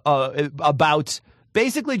 About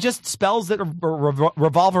basically just spells that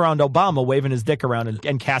revolve around Obama waving his dick around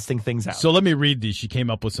and casting things out. So let me read these. She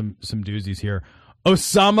came up with some doozies here.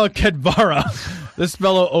 Osama Kedvara. This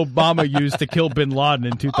fellow Obama used to kill bin Laden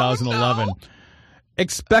in 2011. Oh, no.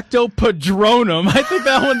 Expecto Padronum. I think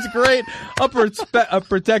that one's great. A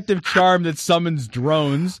protective charm that summons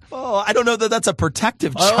drones. Oh, I don't know that that's a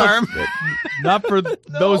protective charm. Not for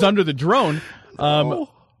those under the drone.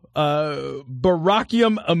 Barakium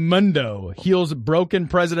Amundo heals broken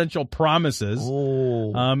presidential promises.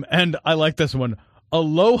 Oh. And I like this one.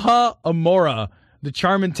 Aloha Amora. The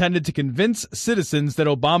charm intended to convince citizens that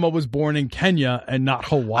Obama was born in Kenya and not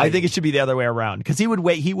Hawaii. I think it should be the other way around because he would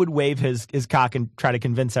wave his cock and try to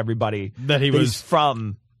convince everybody that he's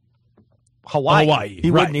from Hawaii.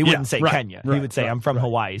 He wouldn't say right, Kenya. Right, he would say, I'm from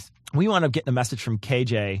Hawaii. We wound up getting a message from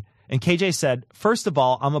KJ. And KJ said, first of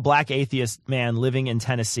all, I'm a black atheist man living in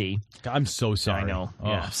Tennessee. I'm so sorry. I know. Oh.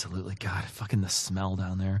 Yeah, absolutely. God, fucking the smell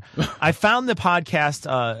down there. I found the podcast.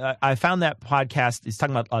 I found that podcast. He's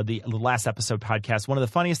talking about the last episode podcast. One of the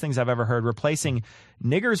funniest things I've ever heard, replacing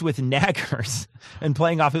niggers with naggers and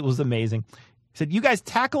playing off. It was amazing. He said, you guys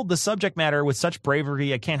tackled the subject matter with such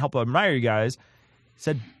bravery. I can't help but admire you guys.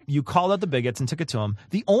 Said you called out the bigots and took it to him.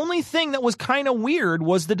 The only thing that was kind of weird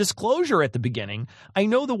was the disclosure at the beginning. I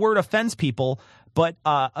know the word offends people, but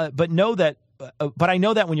know that. But I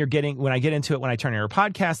know that when I get into it, when I turn into a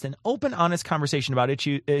podcast, an open, honest conversation about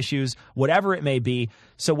issues, whatever it may be.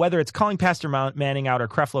 So whether it's calling Pastor Manning out or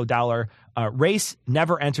Creflo Dollar, race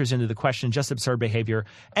never enters into the question, just absurd behavior.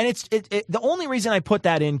 And it's the only reason I put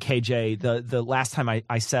that in, KJ, the last time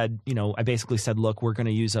I said, I basically said, look, we're going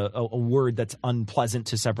to use a word that's unpleasant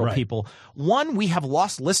to several people. One, we have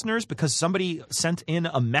lost listeners because somebody sent in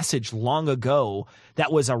a message long ago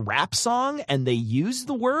that was a rap song and they used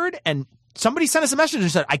the word, and somebody sent us a message and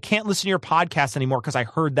said, I can't listen to your podcast anymore because I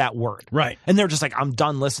heard that word. Right. And they're just like, I'm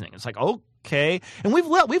done listening. It's like, okay. And we've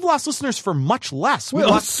lost listeners for much less. We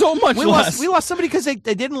lost so much less. We lost somebody because they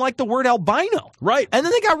didn't like the word albino. Right. And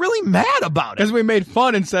then they got really mad about it. Because we made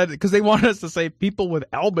fun and said, because they wanted us to say people with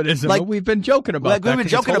albinism. Like, we've been joking about that. We've been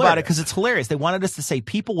joking about it because it's hilarious. They wanted us to say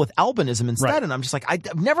people with albinism instead. Right. And I'm just like,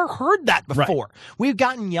 I've never heard that before. Right. We've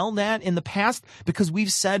gotten yelled at in the past because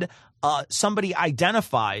we've said somebody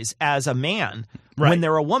identifies as a man when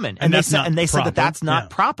they're a woman. And they said that that's not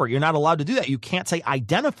proper. You're not allowed to do that. You can't say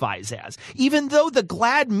identifies as, even though the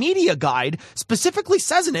GLAAD media guide specifically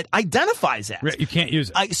says in it identifies as. Right, you can't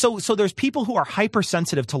use it. So there's people who are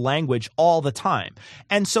hypersensitive to language all the time.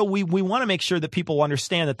 And so we want to make sure that people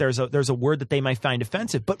understand that there's a word that they might find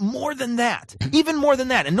offensive. But more than that, even more than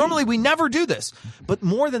that, and normally we never do this, but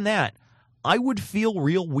more than that, I would feel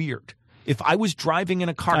real weird if I was driving in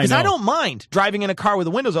a car, because I don't mind driving in a car with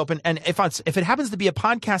the windows open, and if it happens to be a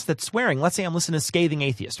podcast that's swearing, let's say I'm listening to Scathing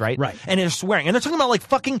Atheist, right? Right. And they're swearing, and they're talking about like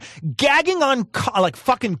fucking gagging on like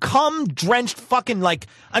fucking cum-drenched fucking like,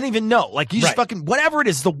 I don't even know, like you just fucking, whatever it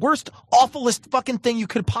is, the worst, awfulest fucking thing you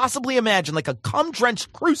could possibly imagine, like a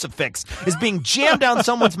cum-drenched crucifix is being jammed down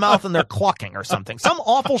someone's mouth and they're clucking or something. Some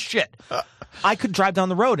awful shit. I could drive down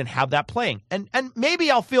the road and have that playing. And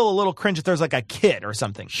maybe I'll feel a little cringe if there's like a kid or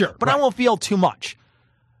something. Sure. But I won't feel too much.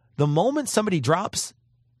 The moment somebody drops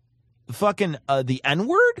fucking the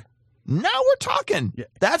N-word, now we're talking. Yeah.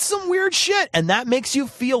 That's some weird shit. And that makes you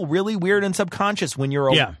feel really weird and subconscious when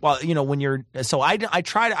you're, when you're, so I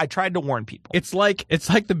tried to warn people. It's like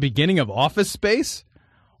the beginning of Office Space,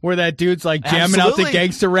 where that dude's like jamming out the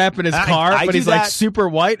gangster rap in his car, but he's like super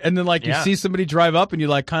white, and then like you see somebody drive up and you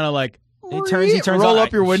like kind of like he turns roll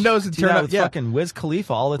up your windows and turn up fucking Wiz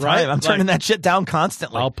Khalifa all the time. I'm turning that shit down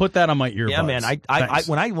constantly. I'll put that on my earbuds. Yeah, man. I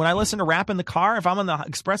when I listen to rap in the car, if I'm on the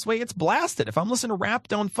expressway, it's blasted. If I'm listening to rap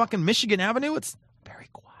down fucking Michigan Avenue, it's very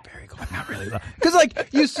quiet. Very quiet. Not really loud. Because like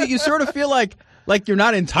you sort of feel like you're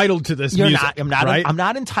not entitled to this music. I'm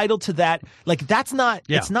not entitled to that. Like that's not.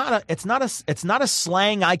 Yeah. It's not a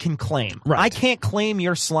slang I can claim. Right. I can't claim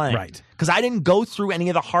your slang. Right. Because I didn't go through any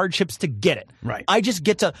of the hardships to get it. Right. I just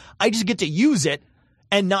get to use it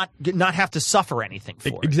and not have to suffer anything for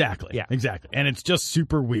it. Exactly. Yeah. Exactly. And it's just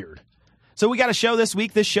super weird. So we got a show this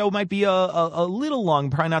week. This show might be a little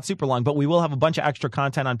long, probably not super long, but we will have a bunch of extra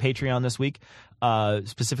content on Patreon this week,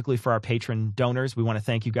 specifically for our patron donors. We want to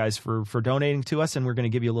thank you guys for donating to us, and we're going to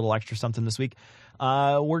give you a little extra something this week.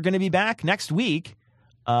 We're going to be back next week.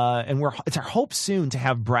 And it's our hope soon to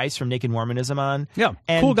have Bryce from Naked Mormonism on. Yeah,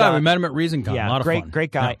 and, cool guy. We met him at ReasonCon. Yeah, a lot of fun.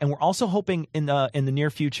 Great guy. Yeah. And we're also hoping in the near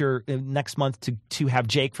future, next month, to have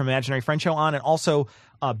Jake from Imaginary Friend Show on, and also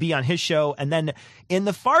be on his show. And then in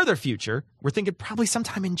the farther future, we're thinking probably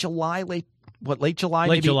sometime in July, late July,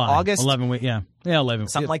 maybe July, August, 11 weeks. Yeah, 11,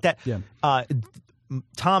 something like that. Yeah.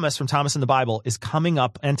 Thomas from Thomas in the Bible is coming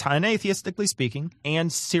up, and atheistically speaking, and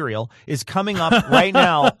Serial is coming up right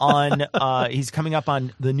now on. He's coming up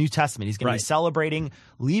on the New Testament. He's going to be celebrating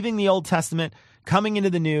leaving the Old Testament, coming into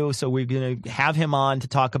the New. So we're going to have him on to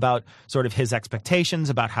talk about sort of his expectations,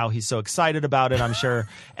 about how he's so excited about it, I'm sure.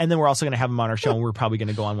 And then we're also going to have him on our show, and we're probably going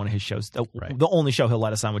to go on one of his shows, the only show he'll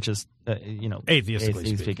let us on, which is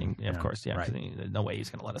atheistically speaking. Yeah, of course, yeah. Right. No way he's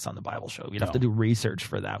going to let us on the Bible show. You'd have to do research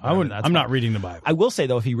for that. I'm not reading the Bible. I will say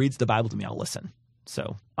though, if he reads the Bible to me, I'll listen.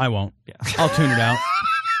 So I won't. Yeah, I'll tune it out.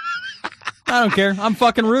 I don't care. I'm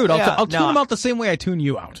fucking rude. I'll tune him out the same way I tune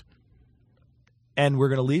you out. And we're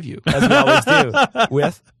going to leave you, as we always do,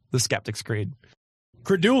 with the Skeptic's Creed.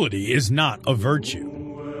 Credulity is not a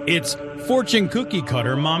virtue. It's fortune cookie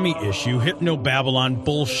cutter, mommy issue, hypno-Babylon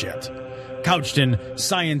bullshit. Couched in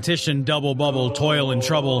scientician, double bubble, toil and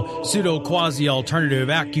trouble, pseudo-quasi-alternative,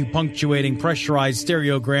 acupunctuating, pressurized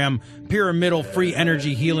stereogram, pyramidal, free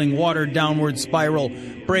energy healing, watered downward spiral,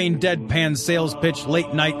 brain deadpan sales pitch,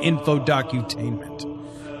 late night info docutainment.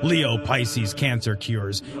 Leo Pisces cancer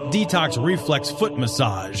cures, detox reflex foot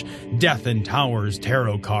massage, death and towers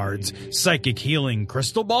tarot cards, psychic healing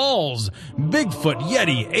crystal balls, Bigfoot,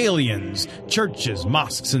 Yeti, aliens, churches,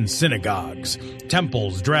 mosques and synagogues,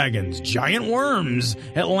 temples, dragons, giant worms,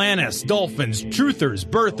 Atlantis, dolphins, truthers,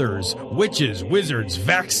 birthers, witches, wizards,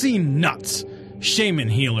 vaccine nuts, shaman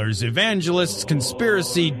healers, evangelists,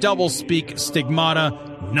 conspiracy, doublespeak, stigmata,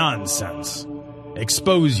 nonsense.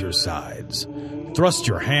 Expose your sides. Thrust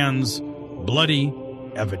your hands, bloody,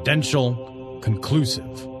 evidential,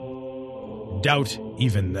 conclusive. Doubt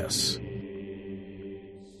even this.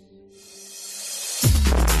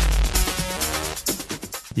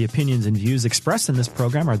 The opinions and views expressed in this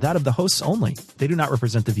program are that of the hosts only. They do not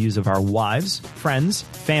represent the views of our wives, friends,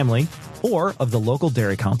 family, or of the local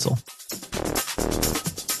Dairy Council.